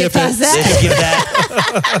 Let's skip past that. Let's give that.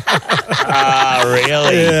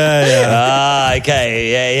 Really? Yeah.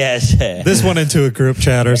 Okay. Yeah, yes. This one into a group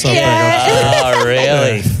chat or something. Oh,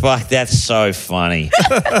 really? Fuck, that's so funny.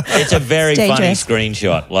 It's a very funny Dangerous.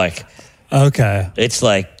 screenshot. Like, Okay. it's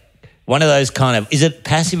like one of those kind of, is it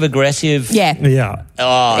passive aggressive? Yeah. Yeah.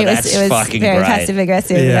 Oh, It that's was fucking very great. passive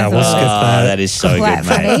aggressive. Yeah, we'll skip that. That is so Quite good,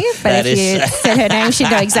 funny, mate. but That if you is- said her name, she'd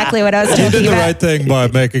know exactly what I was You talking did the about. right thing by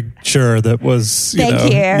making sure that was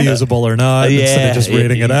Thank you. usable or not instead of just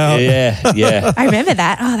reading it out. Yeah. I remember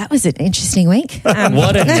that. Oh, that was an interesting week.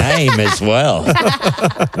 What a name as well.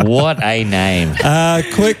 What a name.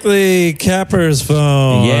 Quickly, Capper's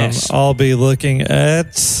phone. Yes. I'll be looking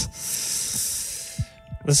at.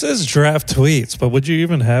 This is draft tweets, but would you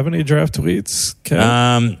even have any draft tweets,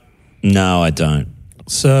 Cap? No, I don't.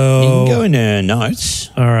 So You can go into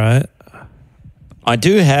notes. all right. I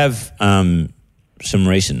do have some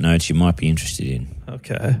recent notes you might be interested in.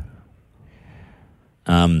 Okay.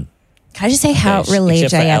 Can I just say how Yes, relieved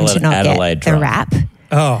except I am for to not Adelaide get the Drum. rap?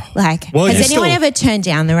 Oh, Like, Well, you has anyone still- ever turned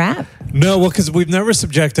down the rap? no. Well, because we've never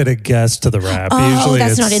subjected a guest to the rap. Oh, Usually,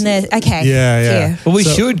 that's it's- not in the. Okay. Yeah. Phew. But we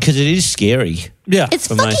So- should, because it is scary. Yeah. It's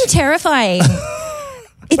For fucking most- terrifying.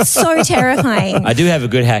 It's so terrifying. I do have a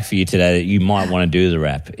good hack for you today that you might want to do the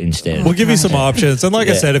rap instead. We'll give you some options. And like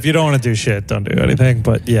I Yeah. said, if you don't want to do shit, don't do anything.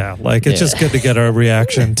 But yeah, like it's Yeah. just good to get a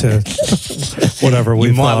reaction to whatever we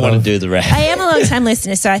You might thought want to of. do the rap. I am a long time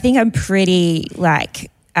listener, so I think I'm pretty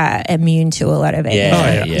immune to a lot of it. Yeah,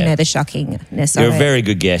 Oh, yeah. You know, the shockingness You're of a it. very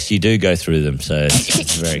good guest. You do go through them, so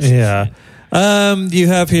it's very Yeah. You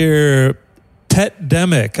have here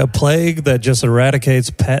Petdemic, a plague that just eradicates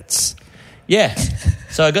pets. Yeah.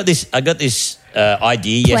 So I got this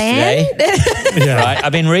idea Plan? yesterday. Yeah. Right.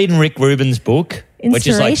 I've been reading Rick Rubin's book, which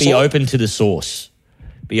is like be Inspiration? open to the source,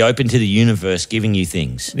 be open to the universe giving you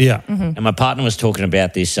things. Yeah. Mm-hmm. And my partner was talking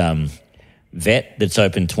about this vet that's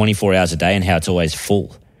open 24 hours a day and how it's always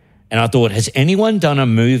full. And I thought, has anyone done a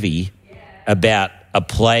movie about a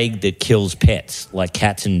plague that kills pets, like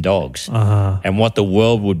cats and dogs, and what the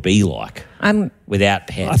world would be like without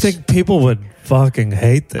pets? I think people would fucking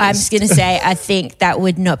hate this. I'm just going to say, I think that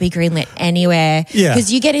would not be greenlit anywhere. Yeah.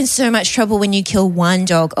 Because you get in so much trouble when you kill one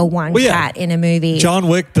dog or one Well, yeah. cat in a movie. John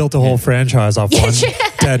Wick built a whole franchise off one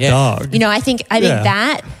dead dog. You know, I think Yeah.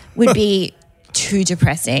 that would be too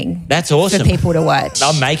depressing. That's awesome. For people to watch.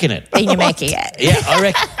 I'm making it. And you're making it.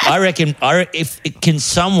 Yeah, I reckon. Can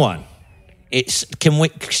someone? Can we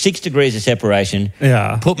 6 degrees of separation?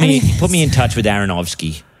 Yeah. Put me in touch with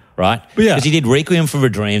Aronofsky, right? Yeah. Because he did Requiem for a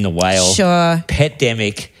Dream, The Whale, Sure.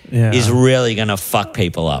 Petdemic. is really going to fuck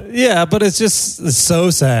people up. Yeah, but it's so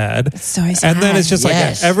sad. It's so sad. And then it's just like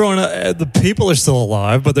everyone, the people are still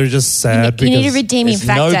alive, but they're just sad. You need a redeeming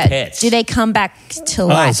factor. No pets. Do they come back to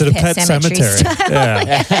life? Is it a pet cemetery?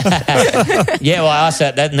 Yeah. Yeah, well, I asked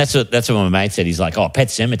that, and that's what my mate said. He's like, "Oh,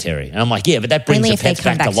 pet cemetery," and I'm like, "Yeah, but that brings the pets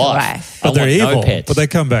back to life. But they're evil. No pets. But they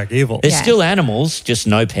come back evil. They're still animals, just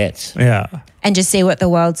no pets. Yeah. And just see what the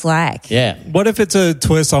world's like. Yeah. What if it's a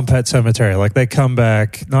twist on Pet Cemetery? Like they come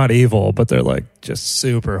back not evil, but they're like just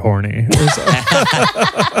super horny.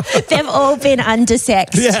 They've all been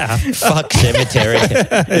undersexed. Yeah. Fuck cemetery.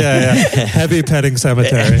 Yeah. Heavy petting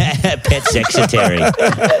cemetery. Pet sexetary.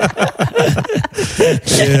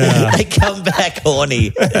 Yeah. They come back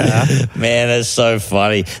horny. Yeah. Man, that's so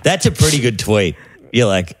funny. That's a pretty good tweet. You're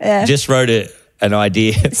like, just wrote an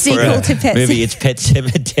idea sequel for to Pet movie. It's Pet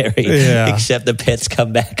Cemetery, except the pets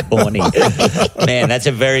come back horny. Man, that's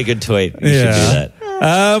a very good tweet. You should do that.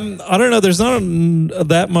 I don't know. There's not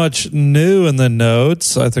that much new in the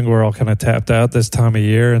notes. I think we're all kind of tapped out this time of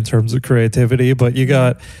year in terms of creativity. But you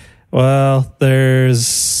got, there's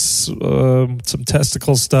some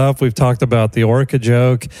testicle stuff. We've talked about the orca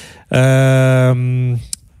joke. What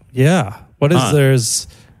is there's...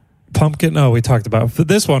 Pumpkin. No, we talked about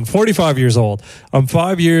this one. 45 years old. I'm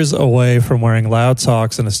 5 years away from wearing loud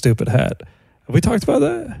socks and a stupid hat. Have we talked about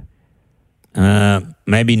that?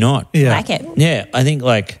 Maybe not. Yeah. I like it. Yeah, I think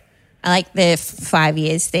I like the 5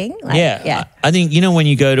 years thing. I think, when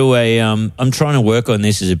you go to a, I'm trying to work on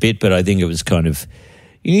this as a bit, but I think it was kind of,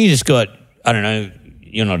 you just got, I don't know,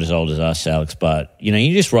 you're not as old as us, Alex, but,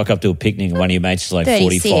 you just rock up to a picnic and one of your mates is like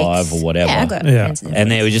 36. 45 or whatever. Yeah, I've got friends in the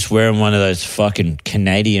and they were just wearing one of those fucking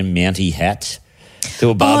Canadian Mountie hats to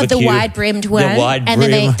a barbecue. Oh, the wide-brimmed one. The wide and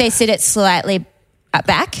brim. then they sit it slightly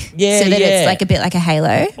back. Yeah, so that it's like a bit like a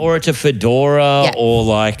halo. Or it's a fedora or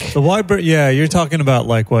like... The wide brim, you're talking about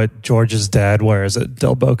like what George's dad wears at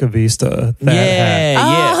Del Boca Vista. That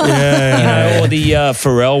hat. Yeah. Or the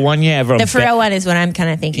Pharrell one, The Pharrell one is what I'm kind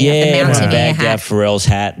of thinking of, the mountaineer hat. Pharrell's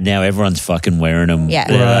hat. Now everyone's fucking wearing them. Yeah.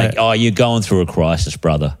 They're like, oh, you're going through a crisis,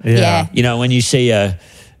 brother. Yeah. When you see a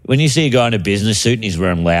guy in a business suit and he's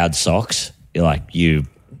wearing loud socks, you're like,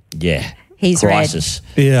 He's crisis.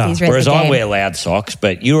 Read. Yeah. He's read Whereas the game. I wear loud socks,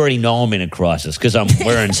 but you already know I'm in a crisis because I'm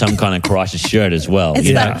wearing some kind of crisis shirt as well.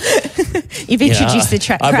 You've introduced the crisis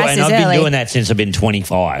and I've early. been doing that since I've been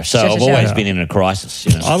 25, so I've always been in a crisis.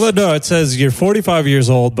 No, it says you're 45 years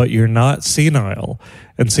old, but you're not senile.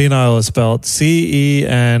 And senile is spelled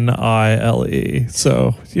Cenile.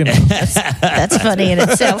 So, That's funny in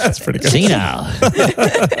itself. That's pretty good. Senile.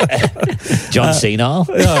 John Senile?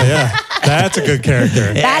 Oh, yeah. That's a good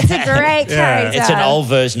character. That's a great character. It's an old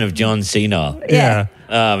version of John Senile. Yeah.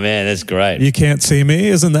 Oh, man, that's great. You can't see me.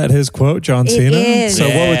 Isn't that his quote, John Cena? Is. So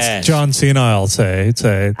what would John Senile say?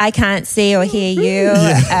 I can't see or hear you.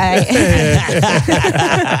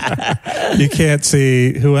 You can't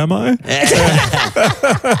see. Who am I?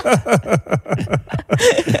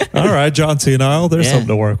 All right, John Senile. There's something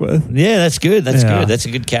to work with. Yeah, that's good. That's good. That's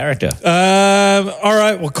a good character. All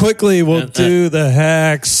right. Well, quickly, we'll do the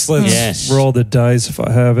hacks. Let's roll the dice if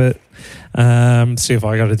I have it. See if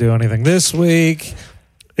I got to do anything this week.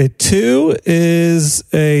 It too is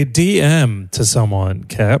a DM to someone,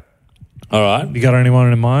 Cap. All right. You got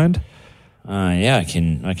anyone in mind? I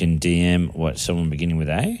can DM someone beginning with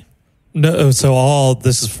A? No, so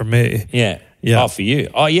this is for me. Yeah. Yeah. Oh, for you.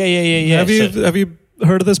 Oh, yeah. Have you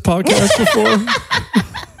heard of this podcast before?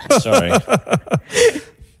 Sorry.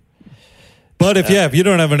 But if you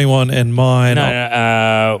don't have anyone in mind,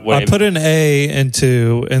 I put an A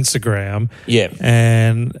into Instagram. Yeah.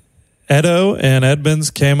 And Edo and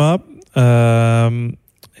Edmonds came up. Aiden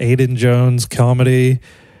Jones comedy.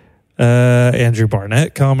 Andrew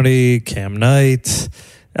Barnett comedy. Cam Knight.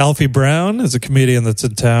 Alfie Brown is a comedian that's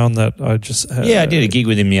in town that I just had. Yeah, I did a gig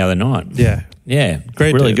with him the other night. Yeah. Yeah.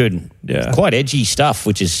 Great really dude. good. Yeah. Quite edgy stuff,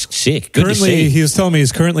 which is sick. Good to see. He was telling me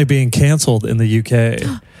he's currently being canceled in the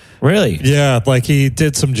UK. Really? Yeah, like he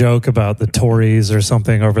did some joke about the Tories or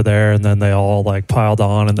something over there, and then they all like piled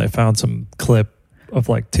on, and they found some clip of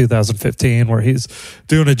like 2015 where he's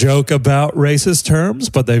doing a joke about racist terms,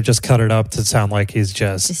 but they've just cut it up to sound like he's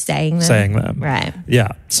just saying them. Right.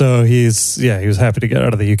 Yeah. So he was happy to get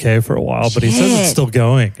out of the UK for a while, but he says it's still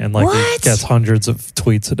going, and like he gets hundreds of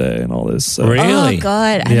tweets a day and all this. So. Really? Oh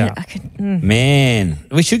God. Yeah. Man,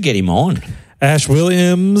 we should get him on. Ash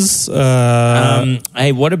Williams.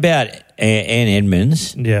 Hey, what about Ann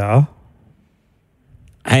Edmonds? Yeah.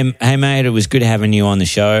 Hey, mate, it was good having you on the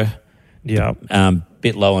show. Yeah.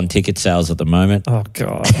 Bit low on ticket sales at the moment. Oh,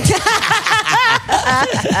 God.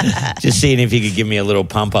 Just seeing if you could give me a little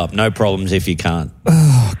pump up. No problems if you can't.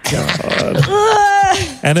 Oh, God.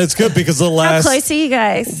 And it's good because the last... How close are you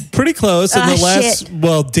guys? Pretty close. And the last,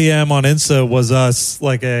 DM on Insta was us,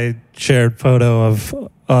 like a shared photo of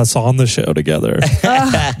us on the show together,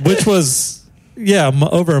 which was,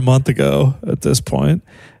 over a month ago at this point.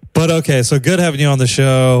 But okay, so good having you on the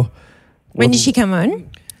show. When did she come on?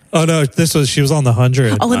 Oh, no, she was on the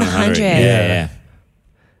 100. Oh, on the 100. Yeah.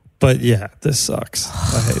 But yeah, this sucks.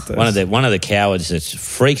 I hate this. One of the cowards that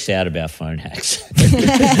freaks out about phone hacks.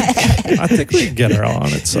 I think we can get her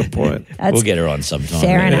on at some point. We'll get her on sometime.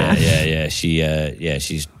 Fair enough. Yeah.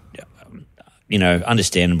 She's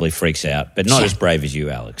understandably freaks out, but not as brave as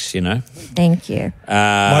you, Alex. Thank you.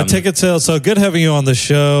 My ticket sales. So good having you on the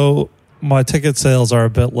show. My ticket sales are a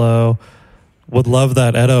bit low. Would love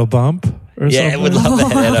that Edo bump. Yeah, would love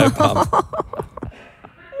that Edo bump.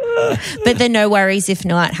 But the no worries if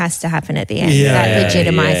not has to happen at the end. That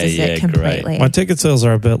legitimizes it completely. Great. My ticket sales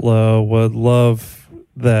are a bit low. Would love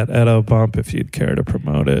that Edo bump if you'd care to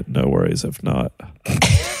promote it. No worries if not.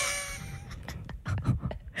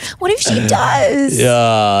 What if she does?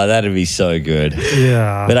 Yeah, that'd be so good.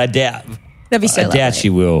 Yeah. But I doubt. That'd be so lovely. I doubt she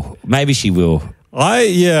will. Maybe she will.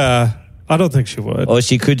 I don't think she would. Or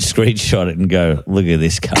she could screenshot it and go, look at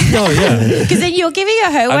this cunt. Oh, yeah. Because then you're giving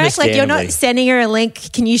her homework. Like, you're not sending her a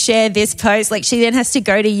link. Can you share this post? Like, she then has to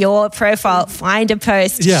go to your profile, find a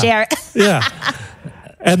post, share it. Yeah.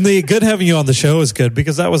 And the good having you on the show is good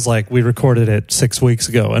because that was like, we recorded it 6 weeks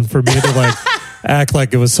ago. And for me to like act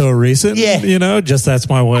like it was so recent, just that's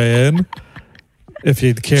my way in. If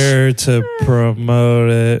you'd care to promote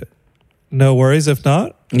it, no worries if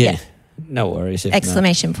not. Yeah. No worries if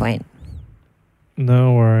Exclamation point.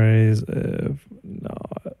 No worries if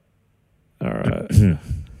not. All right.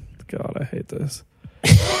 God, I hate this.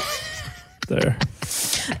 There.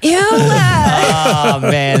 Ew. Oh,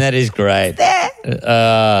 man, that is great.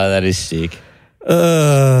 That is sick. All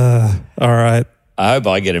right. I hope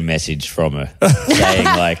I get a message from her saying,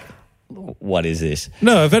 like, what is this?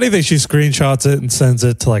 No, if anything, she screenshots it and sends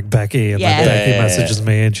it to, like, Becky. And then Becky messages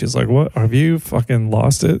me, and she's like, what? Have you fucking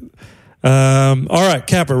lost it? All right,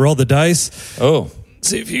 Capper, roll the dice. Oh.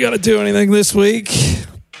 See if you got to do anything this week.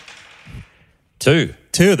 2.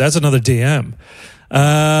 That's another DM.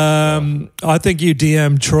 I think you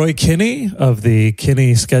DM Troy Kinney of the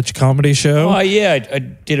Kinney Sketch Comedy Show. Oh, yeah. I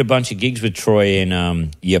did a bunch of gigs with Troy in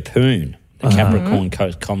Yapoon, the Capricorn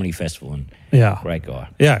Coast Comedy Festival. And great guy.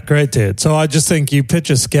 Yeah, great dude. So I just think you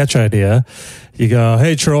pitch a sketch idea. You go,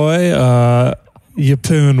 hey, Troy,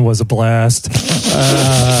 Yapoon was a blast.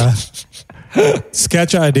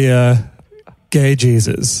 Sketch idea, gay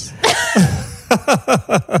Jesus.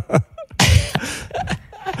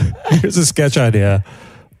 Here's a sketch idea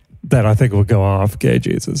that I think will go off, gay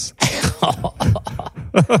Jesus.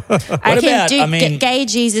 Gay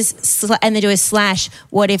Jesus and then do a /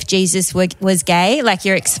 what if Jesus was gay? Like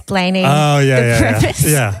you're explaining the premise.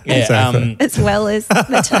 Yeah, exactly. As well as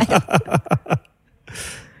the title.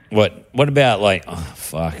 What about like, oh,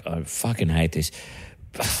 fuck, I fucking hate this.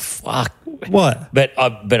 Fuck. What? But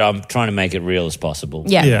I'm trying to make it real as possible.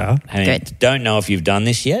 Yeah. Good. Don't know if you've done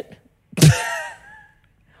this yet.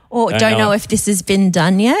 Or don't know if this has been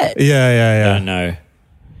done yet. Yeah. Don't know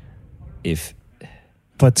if.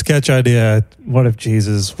 But sketch idea, what if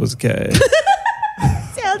Jesus was gay?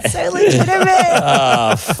 Sounds so legitimate.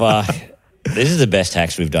 Oh, fuck. This is the best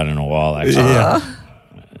hacks we've done in a while, actually. Yeah.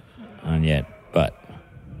 And yet, but.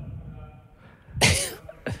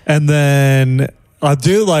 And then I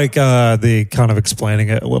do like the kind of explaining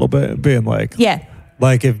it a little bit, being like,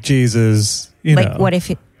 like if Jesus, what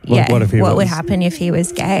if what would happen if he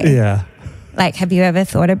was gay? Yeah. Like, have you ever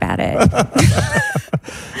thought about it?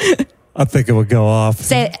 I think it would go off.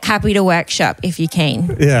 Say happy to workshop if you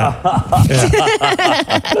can. Yeah.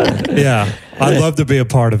 I'd love to be a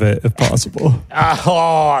part of it if possible.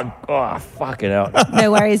 Oh, fucking hell.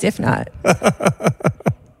 No worries if not.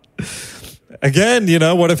 Again,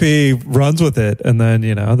 what if he runs with it and then,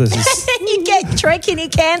 this is... And you get Troy Kinney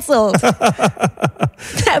cancelled.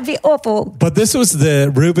 That would be awful. But this was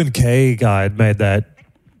the Ruben K guy made that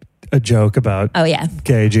a joke about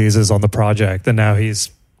gay Jesus on the project, and now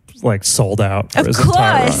he's like sold out for his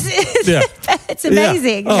entire run. Yeah. It's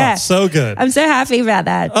amazing. Yeah. Oh, so good. I'm so happy about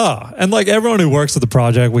that. Oh, and like everyone who works at the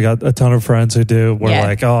project, we got a ton of friends who do. We're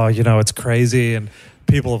like, oh, it's crazy and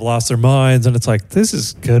people have lost their minds, and it's like, this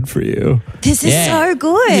is good for you. This is so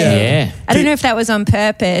good. Yeah. I don't know if that was on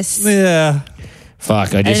purpose. Yeah.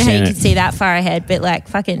 Fuck, I don't know how you could see that far ahead, but like,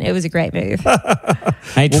 fucking, it was a great move.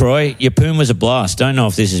 Hey, Troy, your poom was a blast. Don't know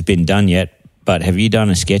if this has been done yet, but have you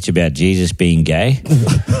done a sketch about Jesus being gay?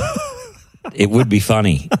 It would be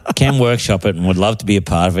funny. Can workshop it and would love to be a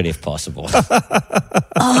part of it if possible.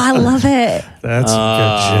 I love it. That's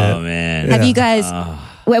good shit. Oh, man. Have you guys,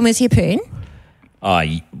 when was your poon?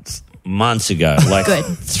 Months ago, like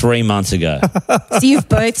 3 months ago. So you've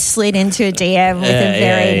both slid into a DM with a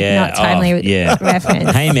very not timely reference.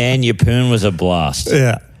 Hey, man, your poon was a blast.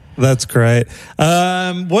 Yeah. That's great.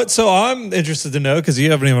 So I'm interested to know, because you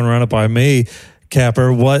haven't even run it by me,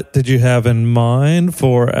 Capper. What did you have in mind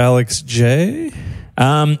for Alex J?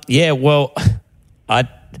 Well, I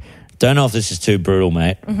don't know if this is too brutal,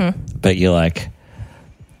 mate, but you're like,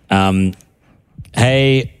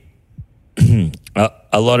 hey,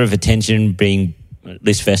 a lot of attention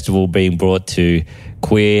this festival being brought to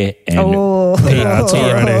queer and queer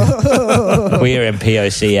and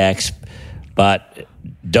POC acts, but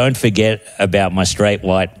don't forget about my straight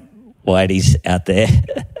whiteies out there.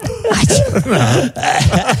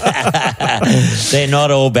 They're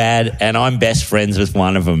not all bad, and I'm best friends with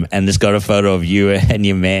one of them, and there's got a photo of you and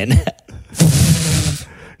your man.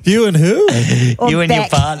 You and who? You and your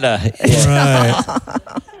partner. Yeah. Right.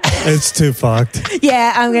 It's too fucked.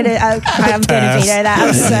 Yeah, I'm gonna veto that.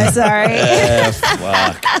 I'm so sorry.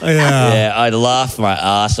 Fuck. Yeah. I laughed my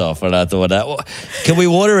ass off when I thought that. Can we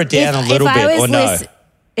water it down a little bit or no?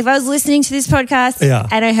 If I was listening to this podcast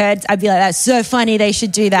and I heard, I'd be like, that's so funny, they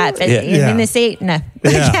should do that. But in the seat, no.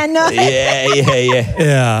 I cannot.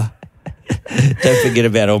 Yeah. Don't forget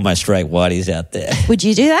about all my straight whiteys out there. Would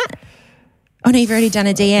you do that? Oh, no, you've already done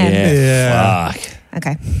a DM. Yeah. Fuck.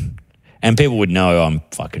 Okay. And people would know I'm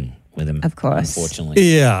fucking with him. Of course.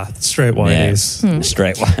 Unfortunately. Yeah. Straight whiteys. Yeah.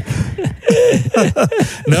 Straight white.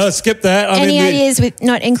 No, skip that. Any ideas with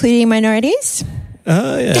not including minorities?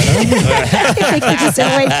 Oh, yeah. If we could just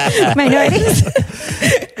avoid minorities.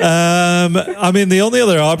 The only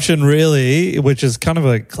other option really, which is kind of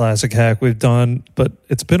a classic hack we've done, but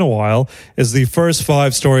it's been a while, is the first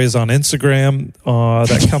 5 stories on Instagram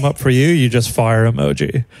that come up for you. You just fire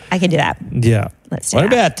emoji. I can do that. Yeah. Let's do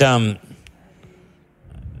What that. about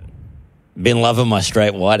been loving my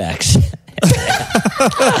straight white acts?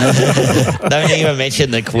 Don't even mention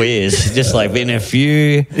the queers. Just like been a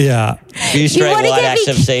few straight white acts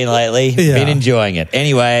I've seen lately. Yeah. Been enjoying it.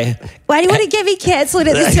 Anyway. Why do you want to get me cancelled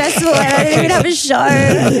at this festival? I don't even have a show.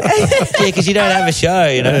 Yeah, because you don't have a show,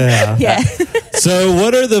 you know. Yeah. So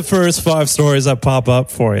what are the first 5 stories that pop up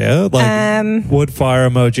for you? Like would fire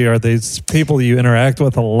emoji, are these people you interact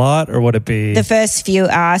with a lot, or would it be? The first few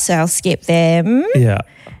are, so I'll skip them. Yeah.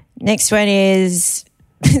 Next one is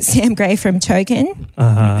Sam Gray from Token.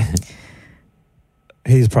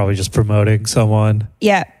 He's probably just promoting someone.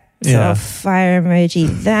 Yeah. So I'll fire emoji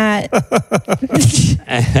that.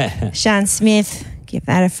 Sean Smith, give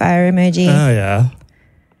that a fire emoji. Oh, yeah.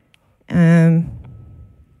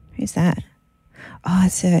 Who's that? Oh,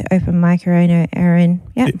 it's an open mic owner, Aaron.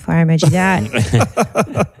 Yeah, fire emoji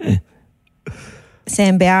that.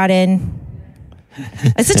 Sam Bowden.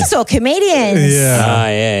 It's just all comedians. Yeah.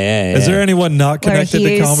 Yeah. Is there anyone not connected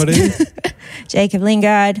to comedy? Jacob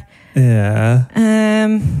Lingard. Yeah.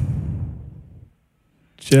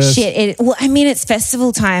 It's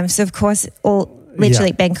festival time, so of course,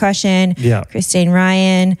 literally Ben Cushion, Christine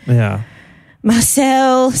Ryan,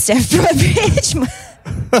 Marcel, Steph Broadbridge.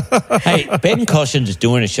 Hey, Ben Cushin's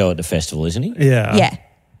doing a show at the festival, isn't he? Yeah.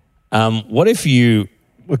 What if you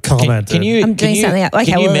comment? Can you? I'm doing something. Okay,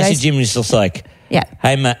 can you message him and it's just like,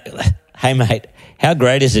 hey mate, how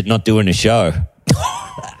great is it not doing a show?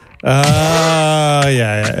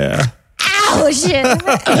 Yeah. Oh shit.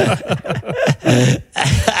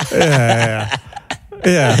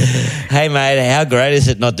 Yeah. Hey mate, how great is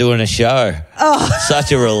it not doing a show? Oh,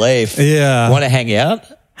 such a relief. Yeah. Want to hang out?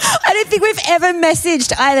 I don't think we've ever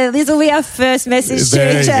messaged either. This will be our first message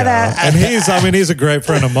to each other. And he's a great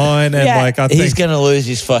friend of mine, and I think he's going to lose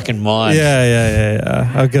his fucking mind. Yeah.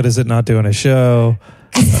 How good is it not doing a show?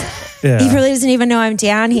 Yeah. He probably doesn't even know I'm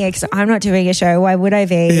down here because I'm not doing a show. Why would I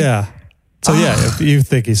be? Yeah. So if you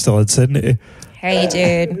think he's still in Sydney. Hey,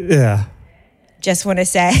 dude. Yeah. Just want to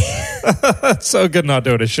say. It's so good not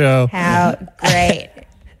doing a show. How great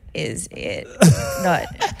is it not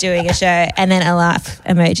doing a show? And then a laugh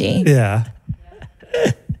emoji. Yeah.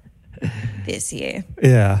 This year.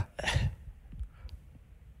 Yeah.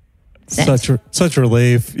 Sent. Such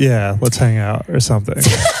relief. Yeah. Let's hang out or something.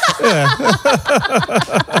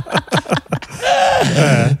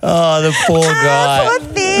 Oh, the poor guy. Poor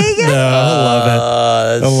thing. No, I love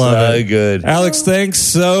it. That's so good. Alex, thanks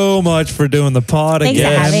so much for doing the pod Thanks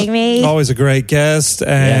again. for having me. Always a great guest.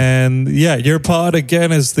 And your pod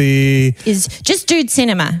again is just Dude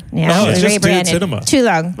Cinema. Now. Oh, it's just Dude Cinema. Too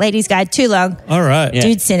long. Ladies Guide, too long. All right.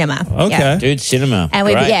 Dude Cinema. Okay. Yeah. Dude Cinema. And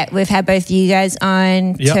we've had both of you guys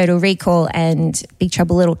on, Total Recall and Big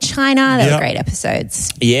Trouble Little China. They were great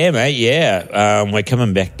episodes. Yeah, mate, yeah. We're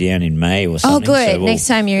coming back down in May or something. Oh, good. So next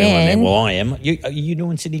time you're in. Well, I am. Are you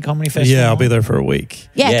doing Sydney Comedy Festival? Yeah, I'll be there for a week.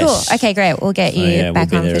 Yeah, cool. Okay, great. We'll get you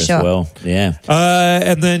back we'll on be there for sure. as well. Yeah.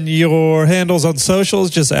 And then your handles on socials,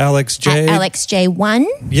 just Alex J. Alex J1.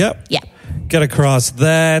 Yep. Yeah. Get across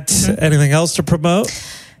that. Mm-hmm. Anything else to promote?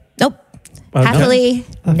 Nope. Okay. Happily,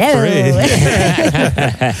 no.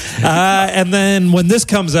 And then when this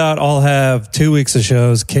comes out, I'll have 2 weeks of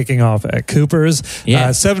shows kicking off at Cooper's.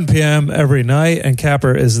 7 p.m. every night, and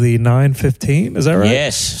Capper is the 9:15. Is that right?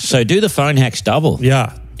 Yes. So do the phone hacks double.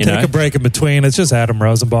 Yeah. Take a break in between. It's just Adam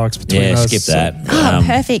Rosenbach's between us. Skip that. Oh,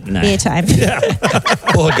 perfect beer time.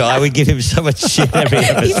 Poor guy. We give him so much shit every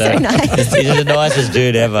episode. He's so nice. He's the nicest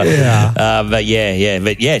dude ever. Yeah. But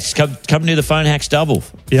just come do the phone hacks double.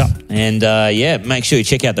 Yeah. And make sure you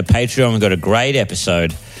check out the Patreon. We've got a great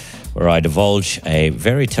episode where I divulge a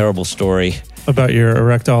very terrible story about your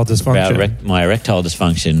erectile dysfunction. About my erectile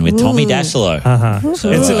dysfunction with Tommy Dasilo.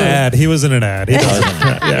 So, it's an ad. He was in an ad. He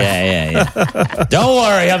yeah. Don't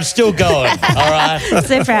worry, I'm still going. All right.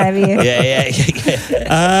 So proud of you.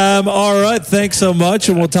 Yeah. All right. Thanks so much,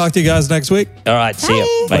 and we'll talk to you guys next week. All right. See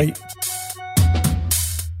you. Bye.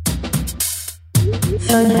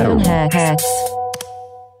 Phone hacks.